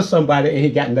it for somebody, and he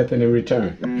got nothing in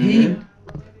return. He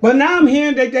But now I'm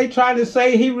hearing that they trying to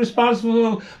say he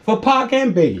responsible for Pac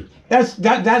and Biggie. That's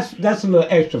a little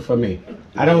extra for me.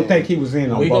 I don't think he was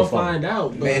in on We gonna both of them. find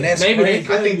out. But Man, that's maybe crazy. they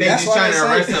could. I think they That's just why trying they to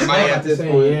say- arrest somebody I'm at this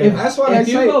saying, point. yeah. Yeah. That's why If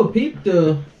they you say. go peep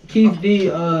the Keith D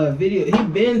video, he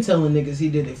been telling niggas he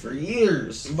did it for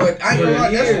years. But I ain't gonna lie,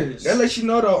 Years. that lets you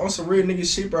know though on some real nigga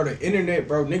shit, bro. The internet,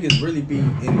 bro, niggas really be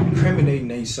incriminating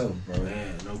themselves, bro. Man,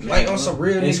 okay, Like bro. on some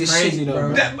real It's nigga crazy shit,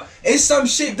 though, bro. bro. It's some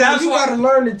shit that That's you why- gotta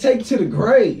learn to take to the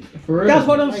grave. For real. That's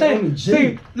what I'm Like, saying. on the G.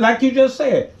 See, like you just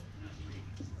said,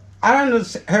 I done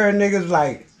heard niggas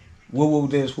like, woo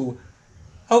this, woo.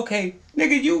 Okay,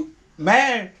 nigga, you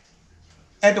mad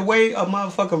at the way a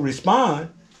motherfucker respond.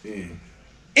 Yeah.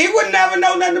 He would never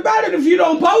know nothing about it if you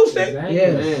don't post it. Exactly.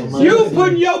 Yes. You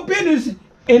putting your business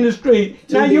in the street.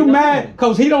 Now you mad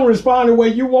because he don't respond the way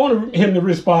you want him to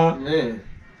respond. Man.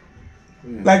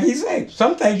 Like he said,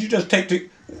 some things you just take to.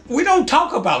 We don't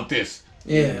talk about this.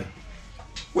 Yeah.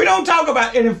 We don't talk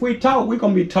about, and if we talk, we're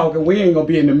gonna be talking. We ain't gonna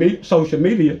be in the social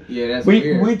media. Yeah, that's we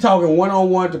weird. we talking one on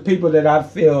one to people that I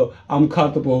feel I'm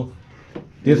comfortable.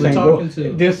 This We're ain't talking going.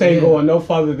 to. This ain't Yeah. going no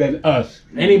further than us.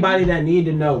 Anybody that need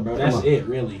to know, bro. That's Come on. it,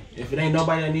 really. If it ain't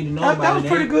nobody that need to know That, about that was it,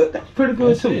 pretty ain't- good. That's pretty good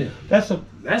That's too. it. That's a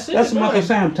That's it. that's a bro. Uncle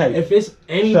Sam tape. If it's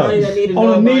anybody that need to know on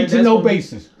a about need it, to that's know gonna be-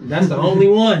 basis. That's the only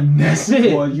one. That's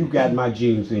it. Boy, you got my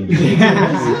genes in you.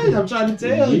 That's it. I'm trying to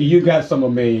tell you, you. you got some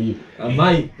of me in you. I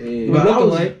might. We But I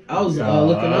was looking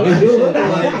up. We He do look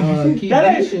like Keith That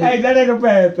D ain't, shit. hey, that ain't a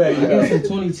bad I thing. guess in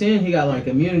 2010 he got like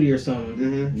immunity or something.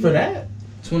 Mm-hmm. For that.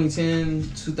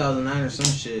 2010, 2009 or some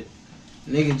shit.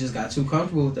 Nigga just got too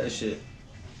comfortable with that shit.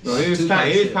 No, he was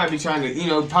probably trying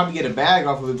to, probably get a bag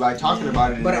off of it by talking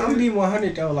about it. But I'm being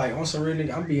 100 though, like on some real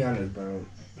nigga, I'm be honest, bro.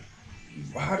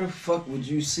 Why the fuck would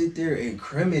you sit there and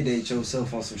incriminate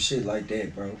yourself on some shit like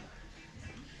that, bro?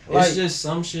 Like, It's just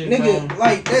some shit, nigga, bro.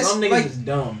 like, that's, some niggas like- is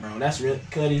dumb, bro. That's real,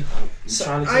 Cuddy. so,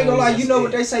 trying to I ain't gonna tell lie, you that's know it.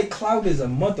 what they say? Clout is a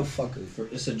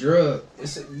motherfucker. It's a drug.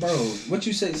 It's a, bro, what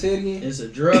you say? Say it again. It's a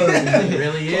drug. It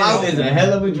really is. Clout is a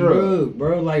hell of a drug. Drug,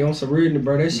 bro. Like on some real,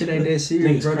 bro. That shit ain't that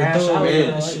serious, Niggas bro. crash The out thug, with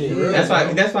man. that shit. Yeah,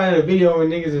 That's why in the video when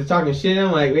niggas is talking shit,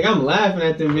 I'm like, nigga, I'm laughing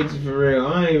at them bitches for real.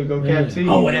 I ain't even gonna cap to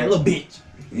you. Oh, that little bitch.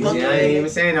 Yeah, I ain't even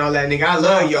saying all that, nigga. I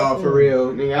love y'all for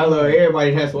real, nigga. I love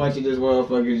everybody that's watching this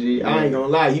motherfucker. G. I ain't gonna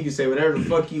lie, you can say whatever the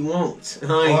fuck you want.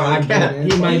 I ain't gonna cap.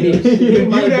 He might be. You He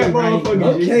might that be right.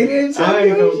 motherfucker, G. Okay, then. I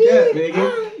ain't gonna cap,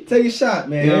 nigga. Take a shot,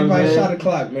 man. You know what I'm Everybody saying? shot a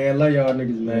clock, man. Love y'all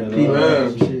niggas, man. Yeah, Peace,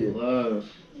 love. man. Shit. Love.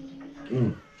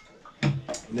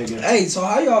 Nigga. Hey, so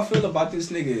how y'all feel about this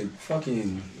nigga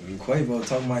fucking Quavo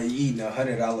talking about he eating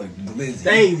 $100 glizzy?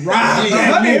 They robbed G,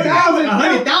 me.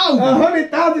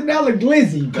 $100,000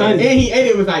 glizzy, bro. And he ate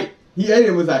it was like,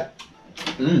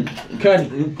 Cuddy.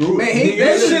 Man,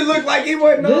 that shit look like he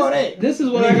wasn't all that. This is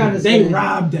what I gotta They say.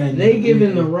 robbed that. They nigga.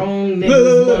 giving the wrong Look,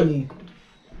 niggas look. money.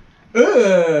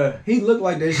 He looked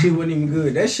like that shit wasn't even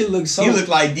good. That shit looked so. he looked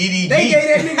like DDG. They gave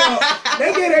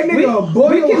that nigga a We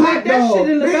boiled can hot make that dog. shit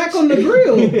in the bitch. back on the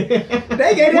grill.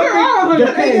 They gave Where are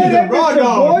that they gave that raw bitch a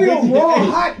dog, boiled bitch. raw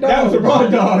hot dog. That was a raw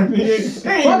dog,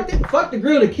 nigga. Fuck the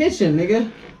grill, the kitchen,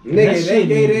 nigga. Nigga, That they shit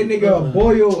gave that is nigga a good.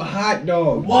 boiled hot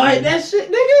dog. What? That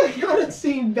shit, nigga. Y'all done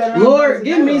seen better. Lord,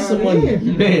 give me some money.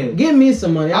 Man. Give me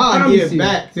some money. I I'll promise give you.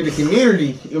 back to the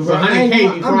community for So I ain't 100K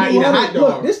gonna- before I I'm eat a being hot honest. Look,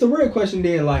 dog. this the real question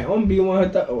then. Like, I'm gonna be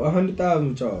 100,000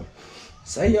 with y'all.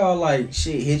 Say y'all like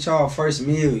shit hit y'all first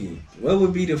million. What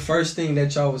would be the first thing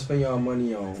that y'all would spend y'all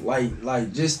money on?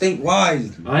 Like just think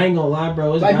wisely. I ain't gonna lie,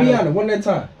 bro. It's Like be gotta- honest, one at a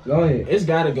time. Go ahead. It's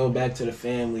gotta go back to the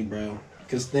family, bro.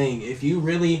 Cause if you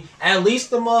really, at least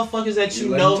the motherfuckers that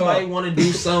you Let know them talk. might want to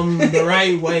do something the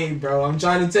right way, bro. I'm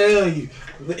trying to tell you.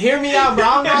 Hear me out, bro.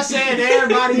 I'm not saying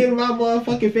everybody in my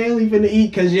motherfucking family finna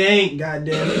eat, cause you ain't,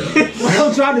 goddamn it. But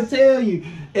I'm trying to tell you,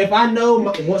 if I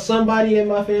know somebody in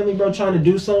my family, bro, trying to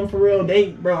do something for real,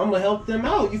 I'm gonna help them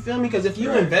out. You feel me? Because if you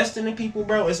investing in people,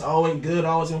 bro, it's always good.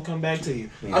 Always gonna come back to you.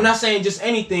 Yeah. I'm not saying just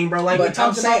anything, bro. Like, but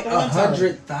I'm saying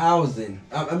 100,000.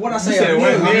 What I say?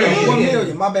 $1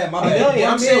 million. My bad.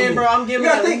 I'm saying, bro, I'm giving.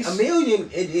 You gotta think $1 million.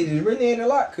 It really ain't a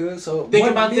lot, cuz. So think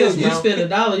about this. You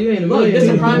spend $1, you ain't $1 million. This is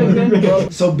a prime example, bro.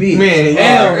 So big, man.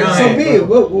 So big.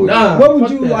 What would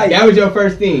you like? That was your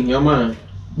first thing, your mind.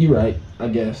 You right, I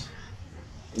guess.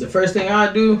 The first thing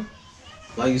I do,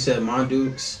 like you said, my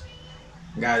Dukes,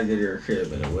 gotta get her a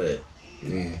crib and a whip.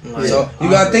 Yeah. Like, so you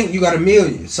gotta think you got $1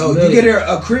 million. So you get her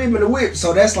a crib and a whip.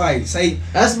 So that's like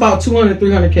that's about 200,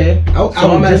 300K. So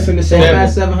I'm at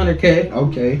 700K.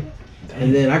 Okay.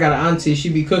 And then I got an auntie, she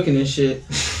be cooking and shit.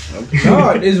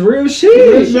 God, it's real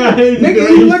shit. Nigga,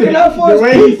 he looking out for us. The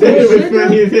way he said it was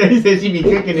funny. He said she be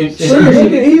cooking and shit.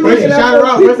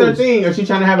 What's her thing? Is she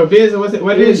trying to have a business?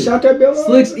 What is it? Shout that bill.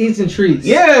 Slicks, Eats, and Treats.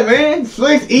 Yeah, man.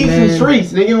 Slicks, Eats, and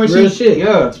Treats. Nigga, when real she shit.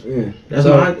 Yeah. That's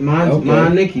my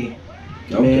Nikki.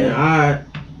 Okay. Man,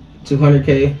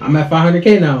 200K. I'm at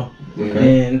 500K now.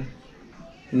 Okay.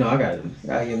 And I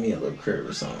gotta give me a little crib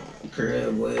or something.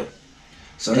 Crib with.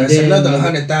 So that's another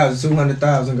 100,000,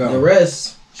 200,000 gone. The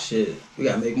rest, shit, we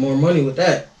gotta make more money with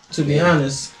that. To be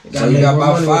honest, so you got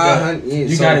about 500. Yeah,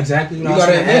 you got exactly what you got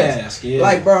to ask. Yeah.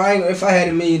 Like, bro, if I had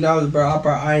 $1 million, bro,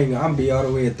 I'm be all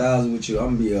the way 1,000 with you.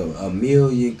 I'm be a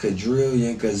million,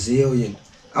 quadrillion, gazillion.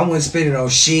 I wouldn't spend it on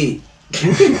shit.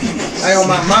 I on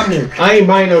my mama. I ain't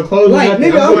buying no clothes. Like,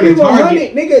 nigga, I'm giving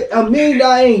 100. Nigga, $1 million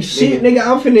ain't shit. Nigga,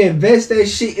 I'm finna invest that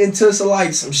shit into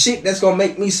some shit that's gonna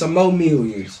make me some more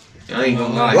millions. I ain't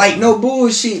gonna lie. Like, no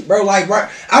bullshit, bro. Like, right,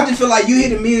 I just feel like you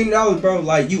hit $1 million, bro.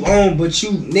 Like, you own, but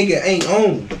you, nigga, ain't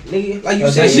own. Nigga, like you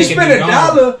said, you spend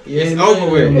 $1. Yeah, it's over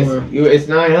with. It's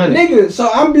 900. Nigga, so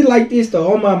I'm be like this,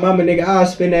 though. On my mama, nigga, I'll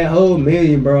spend that whole $1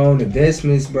 million, bro, on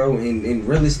investments, bro, in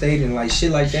real estate and, like,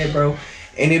 shit like that, bro.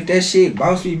 And if that shit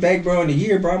bounce me back, bro, in a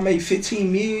year, bro, I make 15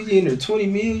 million or 20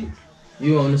 million.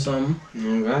 You on to something.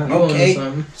 Okay.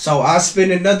 So I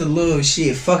spend another little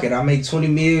shit. Fuck it. I make 20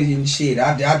 million shit.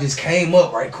 I just came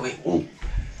up right quick. Ooh.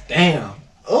 Damn.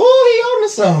 Oh, he on to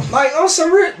something. Like on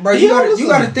some real, bro. You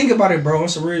gotta think about it, bro. On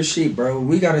some real shit, bro.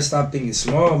 We gotta stop thinking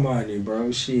small minded,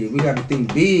 bro. Shit. We gotta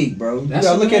think big, bro. That's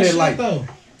you gotta look at it shit, like though.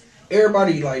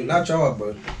 Everybody, like, not y'all,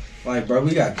 bro. Like, bro,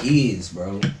 we got kids,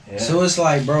 bro. Yeah. So it's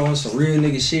like, bro, on some real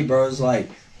nigga shit, bro. It's like,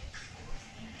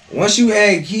 once you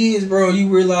had kids, bro, you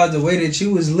realize the way that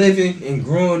you was living and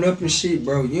growing up and shit,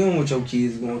 bro. You don't want your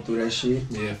kids going through that shit.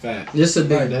 Yeah, fact. This a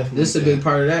big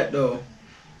part of that though.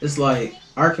 It's like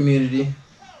our community,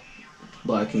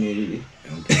 black community.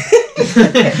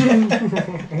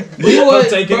 we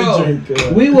wasn't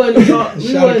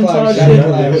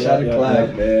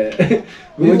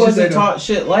taught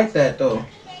shit like that though.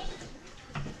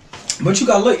 But you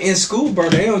gotta look in school, bro.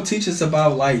 They don't teach us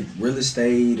about like real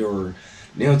estate or.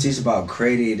 They don't teach about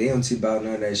credit. They don't teach about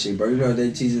none of that shit, bro. You know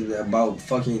they teach us about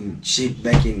fucking shit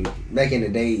back in the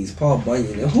days. Paul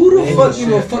Bunyan. And who the fuck you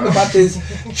gonna fuck about this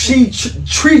tree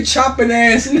chopping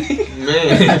ass nigga?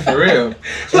 Man, for real.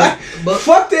 Like, but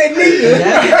fuck that nigga.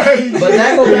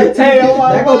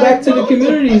 That go back to the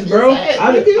communities, bro.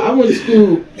 I went to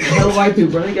school. Hell white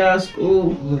people, bro. They got out of school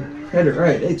with credit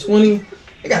right. They 20.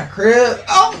 They got a crib.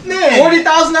 Oh man,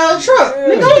 $40,000 truck.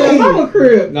 Nigga, I'm a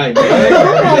crib. Like,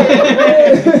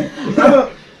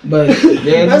 but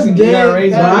yeah, that's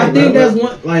I think that's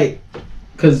one like,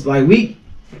 cause like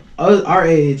our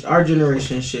age, our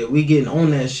generation, shit, we getting on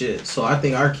that shit. So I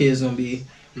think our kids gonna be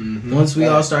once we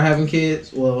all start having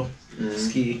kids. Well,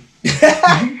 ski.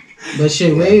 But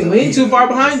shit, we ain't too far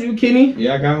behind you, Kenny.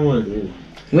 Yeah, I got one.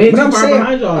 We ain't too far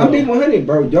behind y'all. I'm being 100,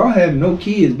 bro. Y'all have no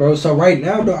kids, bro. So right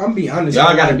now, though, I'm being honest.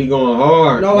 Y'all gotta be going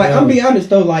hard. No, like, I'm being honest,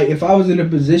 though. Like, if I was in a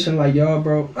position like y'all,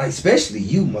 bro, like, especially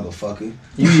you, motherfucker.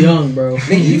 You young, bro.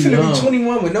 Nigga, you finna be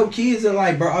 21 with no kids and,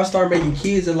 like, bro, I start making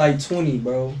kids at, like, 20,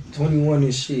 bro. 21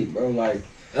 and shit, bro. Like,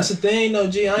 that's the thing, though,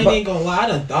 G. I ain't even gonna lie. I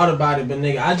done thought about it, but,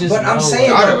 nigga, I just But know, I'm saying,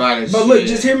 bro, but look,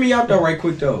 just hear me out, though, right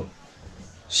quick, though.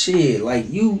 Shit,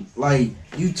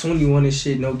 you 21 and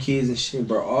shit, no kids and shit,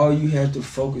 bro. All you have to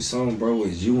focus on, bro,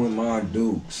 is you and my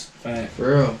Dukes. Fact.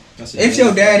 For real. If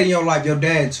your dad in your life, your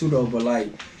dad too, though, but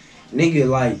like, nigga,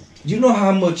 like, you know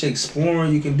how much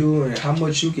exploring you can do and how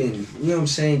much you can, you know what I'm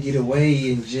saying, get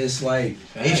away and just like,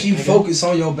 if you focus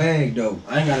on your bag, though.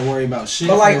 I ain't gotta worry about shit.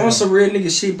 But like, on some real nigga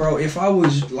shit, bro, if I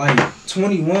was like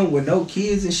 21 with no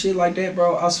kids and shit like that,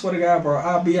 bro, I swear to God, bro,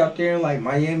 I'll be out there in like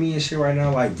Miami and shit right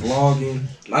now, like vlogging,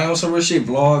 like on some real shit,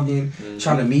 vlogging,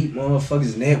 trying to meet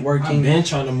motherfuckers, networking. I've been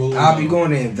trying to move. I'll be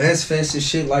going to Invest Fest and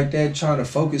shit like that, trying to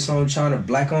focus on trying to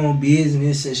black owned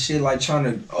business and shit, like trying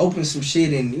to open some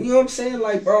shit, and you know what I'm saying,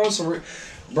 like, bro,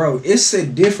 bro, it's a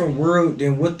different world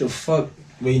than what the fuck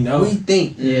we know. we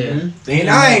think. Yeah. And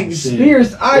I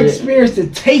experienced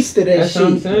the taste of that That's shit.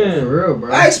 what I'm saying. For real,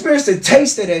 bro. I experienced the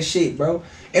taste of that shit, bro.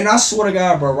 And I swear to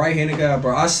God, bro, right here to God,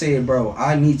 bro, I said, bro,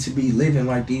 I need to be living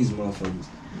like these motherfuckers.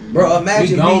 Bro,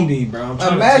 imagine we gon' be, bro.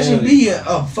 imagine being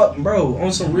a fucking, bro,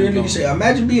 on some real nigga shit.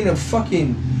 Imagine being a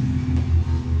fucking,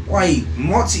 like,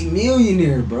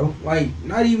 multi-millionaire, bro. Like,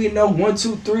 not even no 1,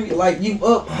 2, 3. Like, you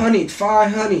up 100,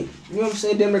 500. You know what I'm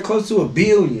saying? Damn near close to $1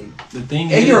 billion. The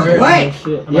thing And is, you're black.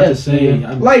 I'm about to say,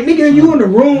 Like, nigga, you in the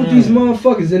room with these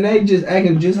motherfuckers and they just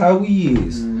acting just how we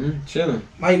is. Chilling.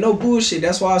 Like, no bullshit.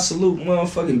 That's why I salute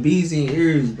motherfucking B's and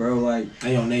ears, bro. Like,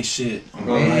 they on they shit.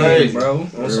 man, crazy. bro.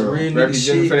 On some real nigga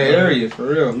Representing shit. for the bro. area, for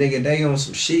real. Nigga, they on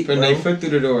some shit, bro. Putting their foot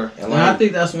through the door. And And I like,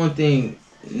 think that's one thing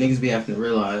niggas be having to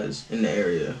realize in the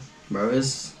area, bro.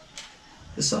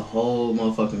 It's a whole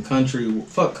motherfucking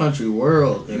country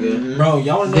world, nigga. Bro,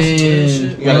 y'all know some Then real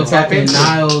shit. You gotta tap into it.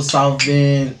 Niles, South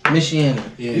Bend, Michiana.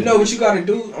 Yeah. you know what you gotta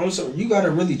do? You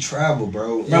gotta really travel,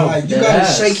 bro. Bro, Like, you dead gotta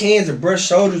ass. shake hands and brush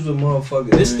shoulders with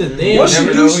motherfuckers. This the thing. Once you,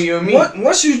 never do, know who you meet.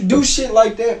 once you do shit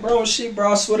like that, bro,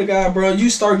 I swear to God, bro, you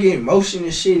start getting motion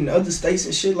and shit in other states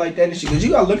and shit like that and shit. Cause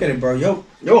you gotta look at it, bro.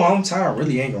 Your hometown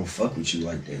really ain't gonna fuck with you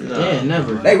like that. Yeah,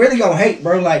 never. They really gonna hate,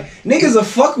 bro. Like, niggas will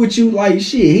fuck with you like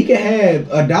shit. He can have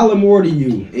 $1 more than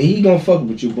you, and he gonna fuck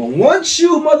with you. But once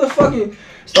you motherfucking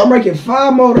start making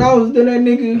 $5 more than that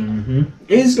nigga,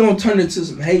 it's gonna turn into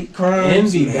some hate crimes,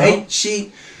 Envy, some bro. hate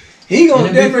shit. He gonna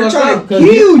And it be damn near fucked try up, to 'cause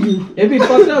kill you. It be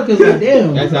fucked up because like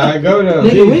damn, That's how I go though.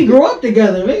 nigga, we grew up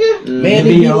together, nigga. Man, Be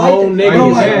they be your like own that. nigga, Bro,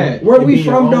 you like, sad. where You we be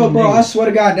your from though, own bro? nigga. I swear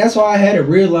to God, that's why I had to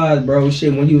realize, bro,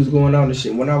 shit, when you was going out and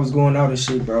shit, when I was going out and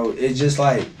shit, bro, it's just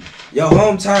like, your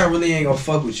hometown really ain't gonna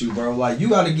fuck with you, bro. Like, you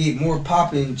gotta get more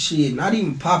popping shit, not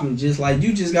even popping, just like,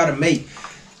 you just gotta make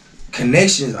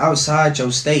connections outside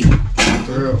your state.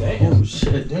 For real. Damn. Oh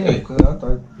shit, Damn, cuz I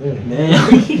thought, man.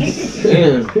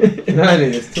 Damn. That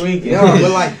is tweaking. yeah,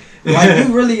 but like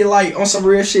you really like on some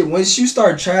real shit. Once you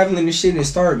start traveling and shit and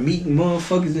start meeting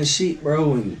motherfuckers and shit,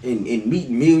 bro, and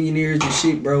meeting millionaires and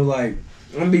shit, bro, like,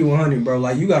 I'm gonna be 100, bro.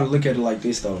 Like, you gotta look at it like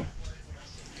this though.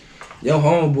 Your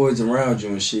homeboys around you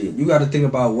and shit. You gotta think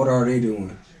about what are they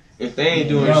doing. If they ain't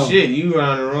doing Bro. shit, you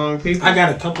around the wrong people. I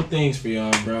got a couple things for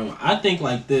y'all, bro. I think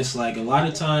like this, like a lot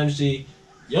of times, G,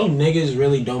 yo niggas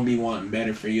really don't be wanting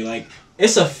better for you. Like,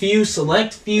 it's a few,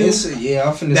 select few. Yeah,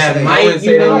 I'm finna That say. might- I wouldn't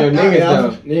say them your niggas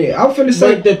though. Yeah, I'm finna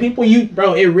say. But the people you,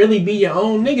 bro, it really be your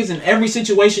own niggas in every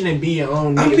situation and be your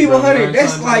own niggas. I'm be bro, 100. nine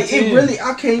That's times like out of it. 10. Really,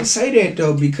 I can't say that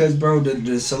though because, bro,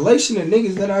 the selection of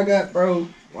niggas that I got, bro.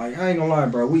 Like, I ain't gonna lie,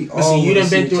 bro. We But all. see, you done wanna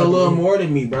been see through each a other little win. more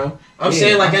than me, bro. I'm Yeah,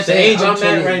 saying, like, at the age I'm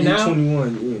at right now,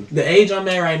 21, the age I'm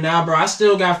at right now, bro, I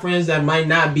still got friends that might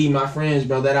not be my friends,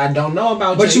 bro, that I don't know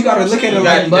about. But you gotta look at it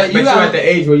like- But you at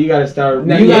the age where you gotta start.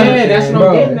 Yeah, You gotta- that's what bro,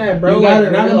 I'm getting at, bro. you Like, gotta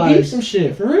and I done realize- peep some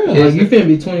shit, for real. Like, you finna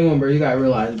be 21, bro. You gotta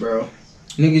realize, bro.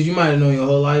 Niggas you might have known your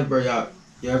whole life, bro.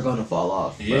 Y'all gonna fall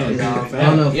off. Bro. Yeah, y'all fact.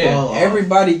 gonna Yeah. fall off.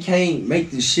 Everybody can't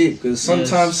make the shit because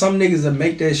sometimes some niggas will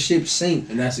make that ship sink.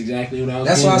 And that's exactly what I was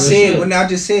That's why I getting said at. when I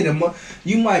just said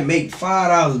you might make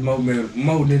 $5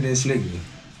 more than this nigga.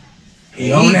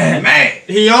 He on that. man.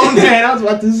 He on that. I was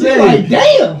about to say.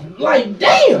 Like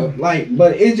damn, like,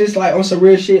 but it's just like on some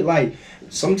real shit. Like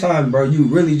sometimes, bro, you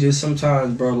really just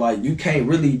sometimes, bro, like you can't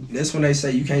really. That's when they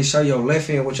say you can't show your left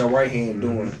hand what your right hand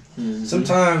doing.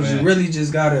 Sometimes you really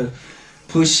just gotta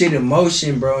put shit in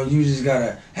motion, bro. And you just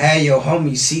gotta have your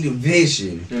homies see the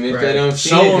vision. And if Right. they don't see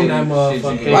Show it, them then that shit, you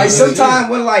motherfucker. can't Like really sometimes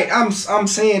when like I'm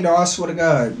saying though, I swear to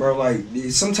God, bro, like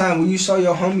sometimes when you show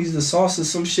your homies the sauce or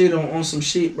some shit on some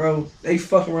shit, bro, they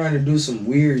fuck around and do some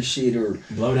weird shit or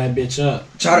Blow that bitch up.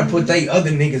 try to put they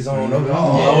other niggas on.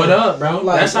 Blow it up, bro.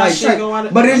 Like- That's how like, shit go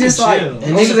out. but it's just like- chill.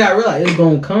 And niggas gotta realize it's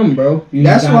gonna come, bro. You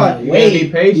That's gotta why- you gotta wait. be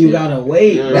patient. You gotta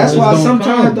wait. Yeah. bro. That's It's why gonna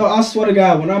sometimes come. though, I swear to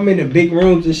God, when I'm in the big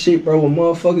rooms and shit, bro, with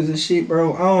motherfuckers and shit,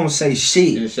 bro, I don't say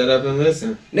shit. Just shut up and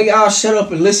listen. Nigga, I'll shut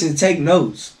up and listen and take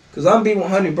notes. Cause I'm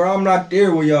B100, bro. I'm not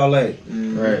there where y'all at.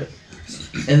 Right.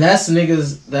 And that's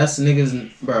niggas,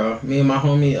 bro. Me and my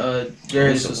homie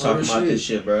Jarius was talking about this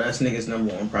shit, bro. That's niggas'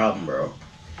 number one problem, bro.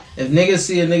 If niggas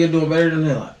see a nigga doing better than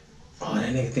they like, oh,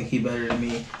 that nigga think he better than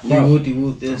me. Bro. Wooty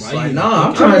woot this. Why Like, you nah, I'm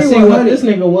think- trying to I see mean, what 100. this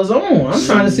nigga was on. I'm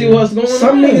trying to see what's going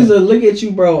Some on. niggas will look at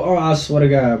you, bro. Oh, I swear to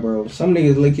God, bro. Some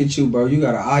niggas look at you, bro. You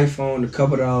got an iPhone, a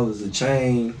couple dollars, a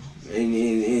chain,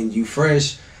 and you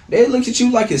fresh, they look at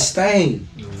you like a stain.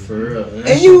 For real.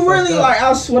 And you really like,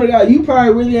 I swear to God, you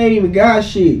probably really ain't even got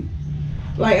shit.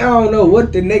 Like, I don't know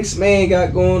what the next man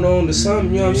got going on or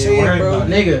something, you know what I'm saying, bro?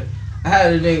 Nigga, I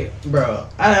had a nigga, bro.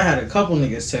 I had a couple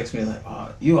niggas text me like,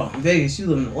 "Oh, you out in Vegas? You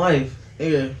living the life,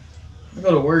 nigga." I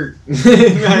go to work.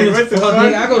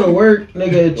 Nigga, I go to work,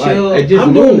 nigga. Chill. Like,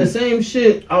 I'm doing the same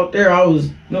shit out there.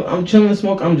 I'm chilling,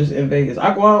 smoke. I'm just in Vegas.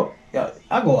 I go out. Yeah,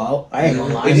 I go out. I ain't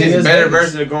gonna lie. It's just a better Vegas.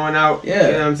 version of going out. Yeah.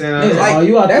 You know what I'm saying? Nigga, Like,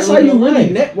 you out that's there how you living really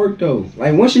life. network though.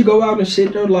 Like once you go out and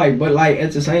shit though, like but like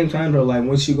at the same time though, like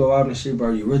once you go out and shit,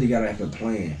 bro, you really gotta have a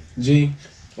plan. G.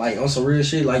 Like on some real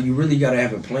shit, like you really gotta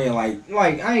have a plan.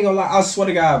 Like I ain't gonna lie, I swear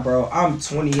to God, bro, I'm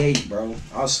 28, bro.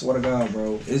 I swear to God,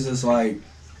 bro. It's just like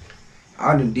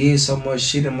I done did so much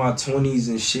shit in my 20s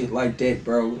and shit like that,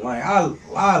 bro. Like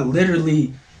I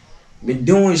literally been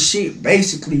doing shit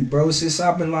basically, bro, since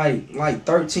I've been like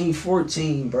 13,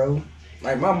 14, bro.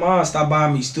 Like my mom stopped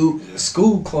buying me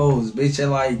school clothes, bitch, at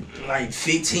like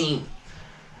 15.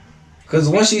 Cause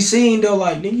once she seen though,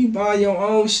 like, then you buy your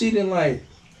own shit and like,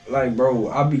 bro,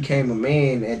 I became a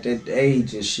man at that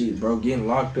age and shit, bro, getting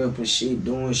locked up and shit,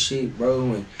 doing shit, bro,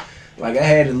 and like I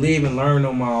had to live and learn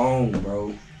on my own,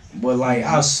 bro. But like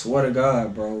I swear to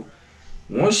God, bro,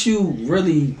 once you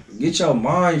really get your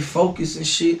mind focused and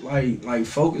shit, like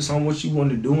focus on what you want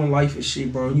to do in life and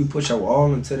shit, bro, you put your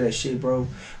all into that shit, bro,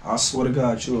 I swear to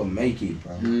God, you'll make it,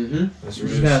 bro. Mm-hmm. That's You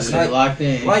real gotta shit. stay locked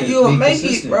in. Like and you'll be make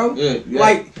consistent. it, bro. Yeah.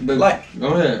 Like,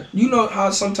 Go ahead. you know how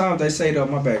sometimes they say though,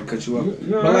 my bad, cut you up.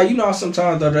 You're But like, you know how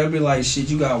sometimes though they'll be like, shit,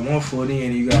 you got 1 foot in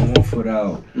and you got 1 foot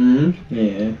out. Mm-hmm.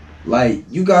 Yeah. Like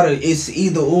you gotta, it's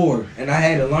either or, and I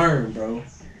had to learn, bro.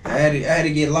 I had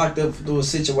to get locked up through a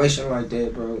situation like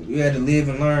that, bro. You had to live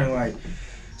and learn, like.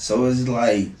 So it's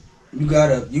like you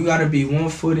gotta be 1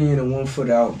 foot in and 1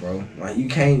 foot out, bro. Like you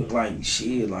can't like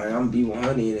shit. Like I'm be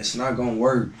 100 and it's not gonna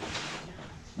work.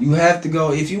 You have to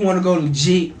go if you want to go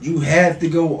legit. You have to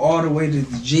go all the way to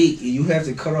legit, and you have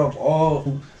to cut off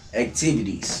all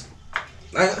activities.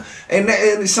 Like,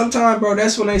 and sometimes, bro,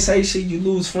 that's when they say shit. You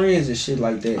lose friends and shit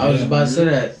like that. I was just about to say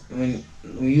that when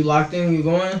you locked in, you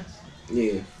going.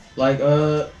 Yeah. Like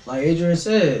Adrian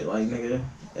said, like nigga,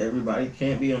 everybody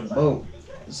can't be on the boat.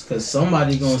 It's cause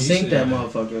somebody gonna sink that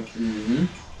motherfucker. Mm-hmm.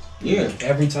 Yeah.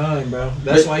 Every time, bro.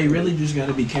 That's why you really just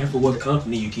gotta be careful what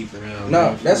company you keep around. No,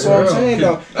 bro. that's For what I'm real. saying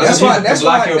though. That's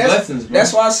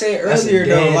That's why I said That's a earlier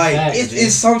though. dead Like fact, it's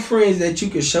dude. some friends that you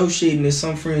can show shit and there's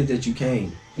some friends that you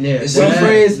can't. Yeah, There's some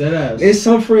friends. that There's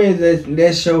some friends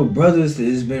that show brothers that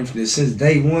has been since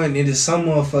day one. And there's some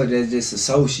motherfuckers that's just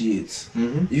associates.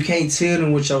 Mm-hmm. You can't tell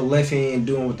them what your left hand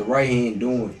doing, what the right hand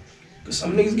doing. Cause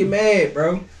some niggas get mad,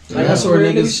 bro. Like, that's where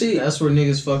real niggas. shit. That's where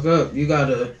niggas fuck up. You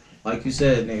gotta, like you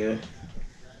said, nigga,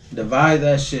 divide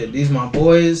that shit. These my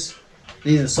boys.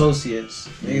 These associates.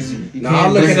 Niggas, you Nah, can't I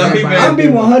look bring at everybody I'm be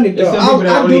to- 100 There's though. some people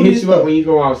that I only do hit this you up though. when you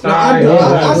go No, I outside. do. I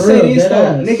Yeah, say real, this though,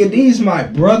 deadass. nigga. These my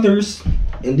brothers,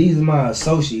 and these are my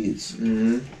associates.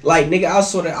 Mm-hmm. Like nigga,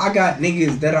 I got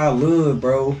niggas that I love,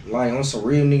 bro. Like on some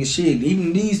real nigga shit.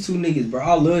 Even these two niggas, bro,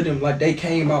 I love them like they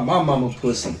came out my mama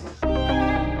pussy.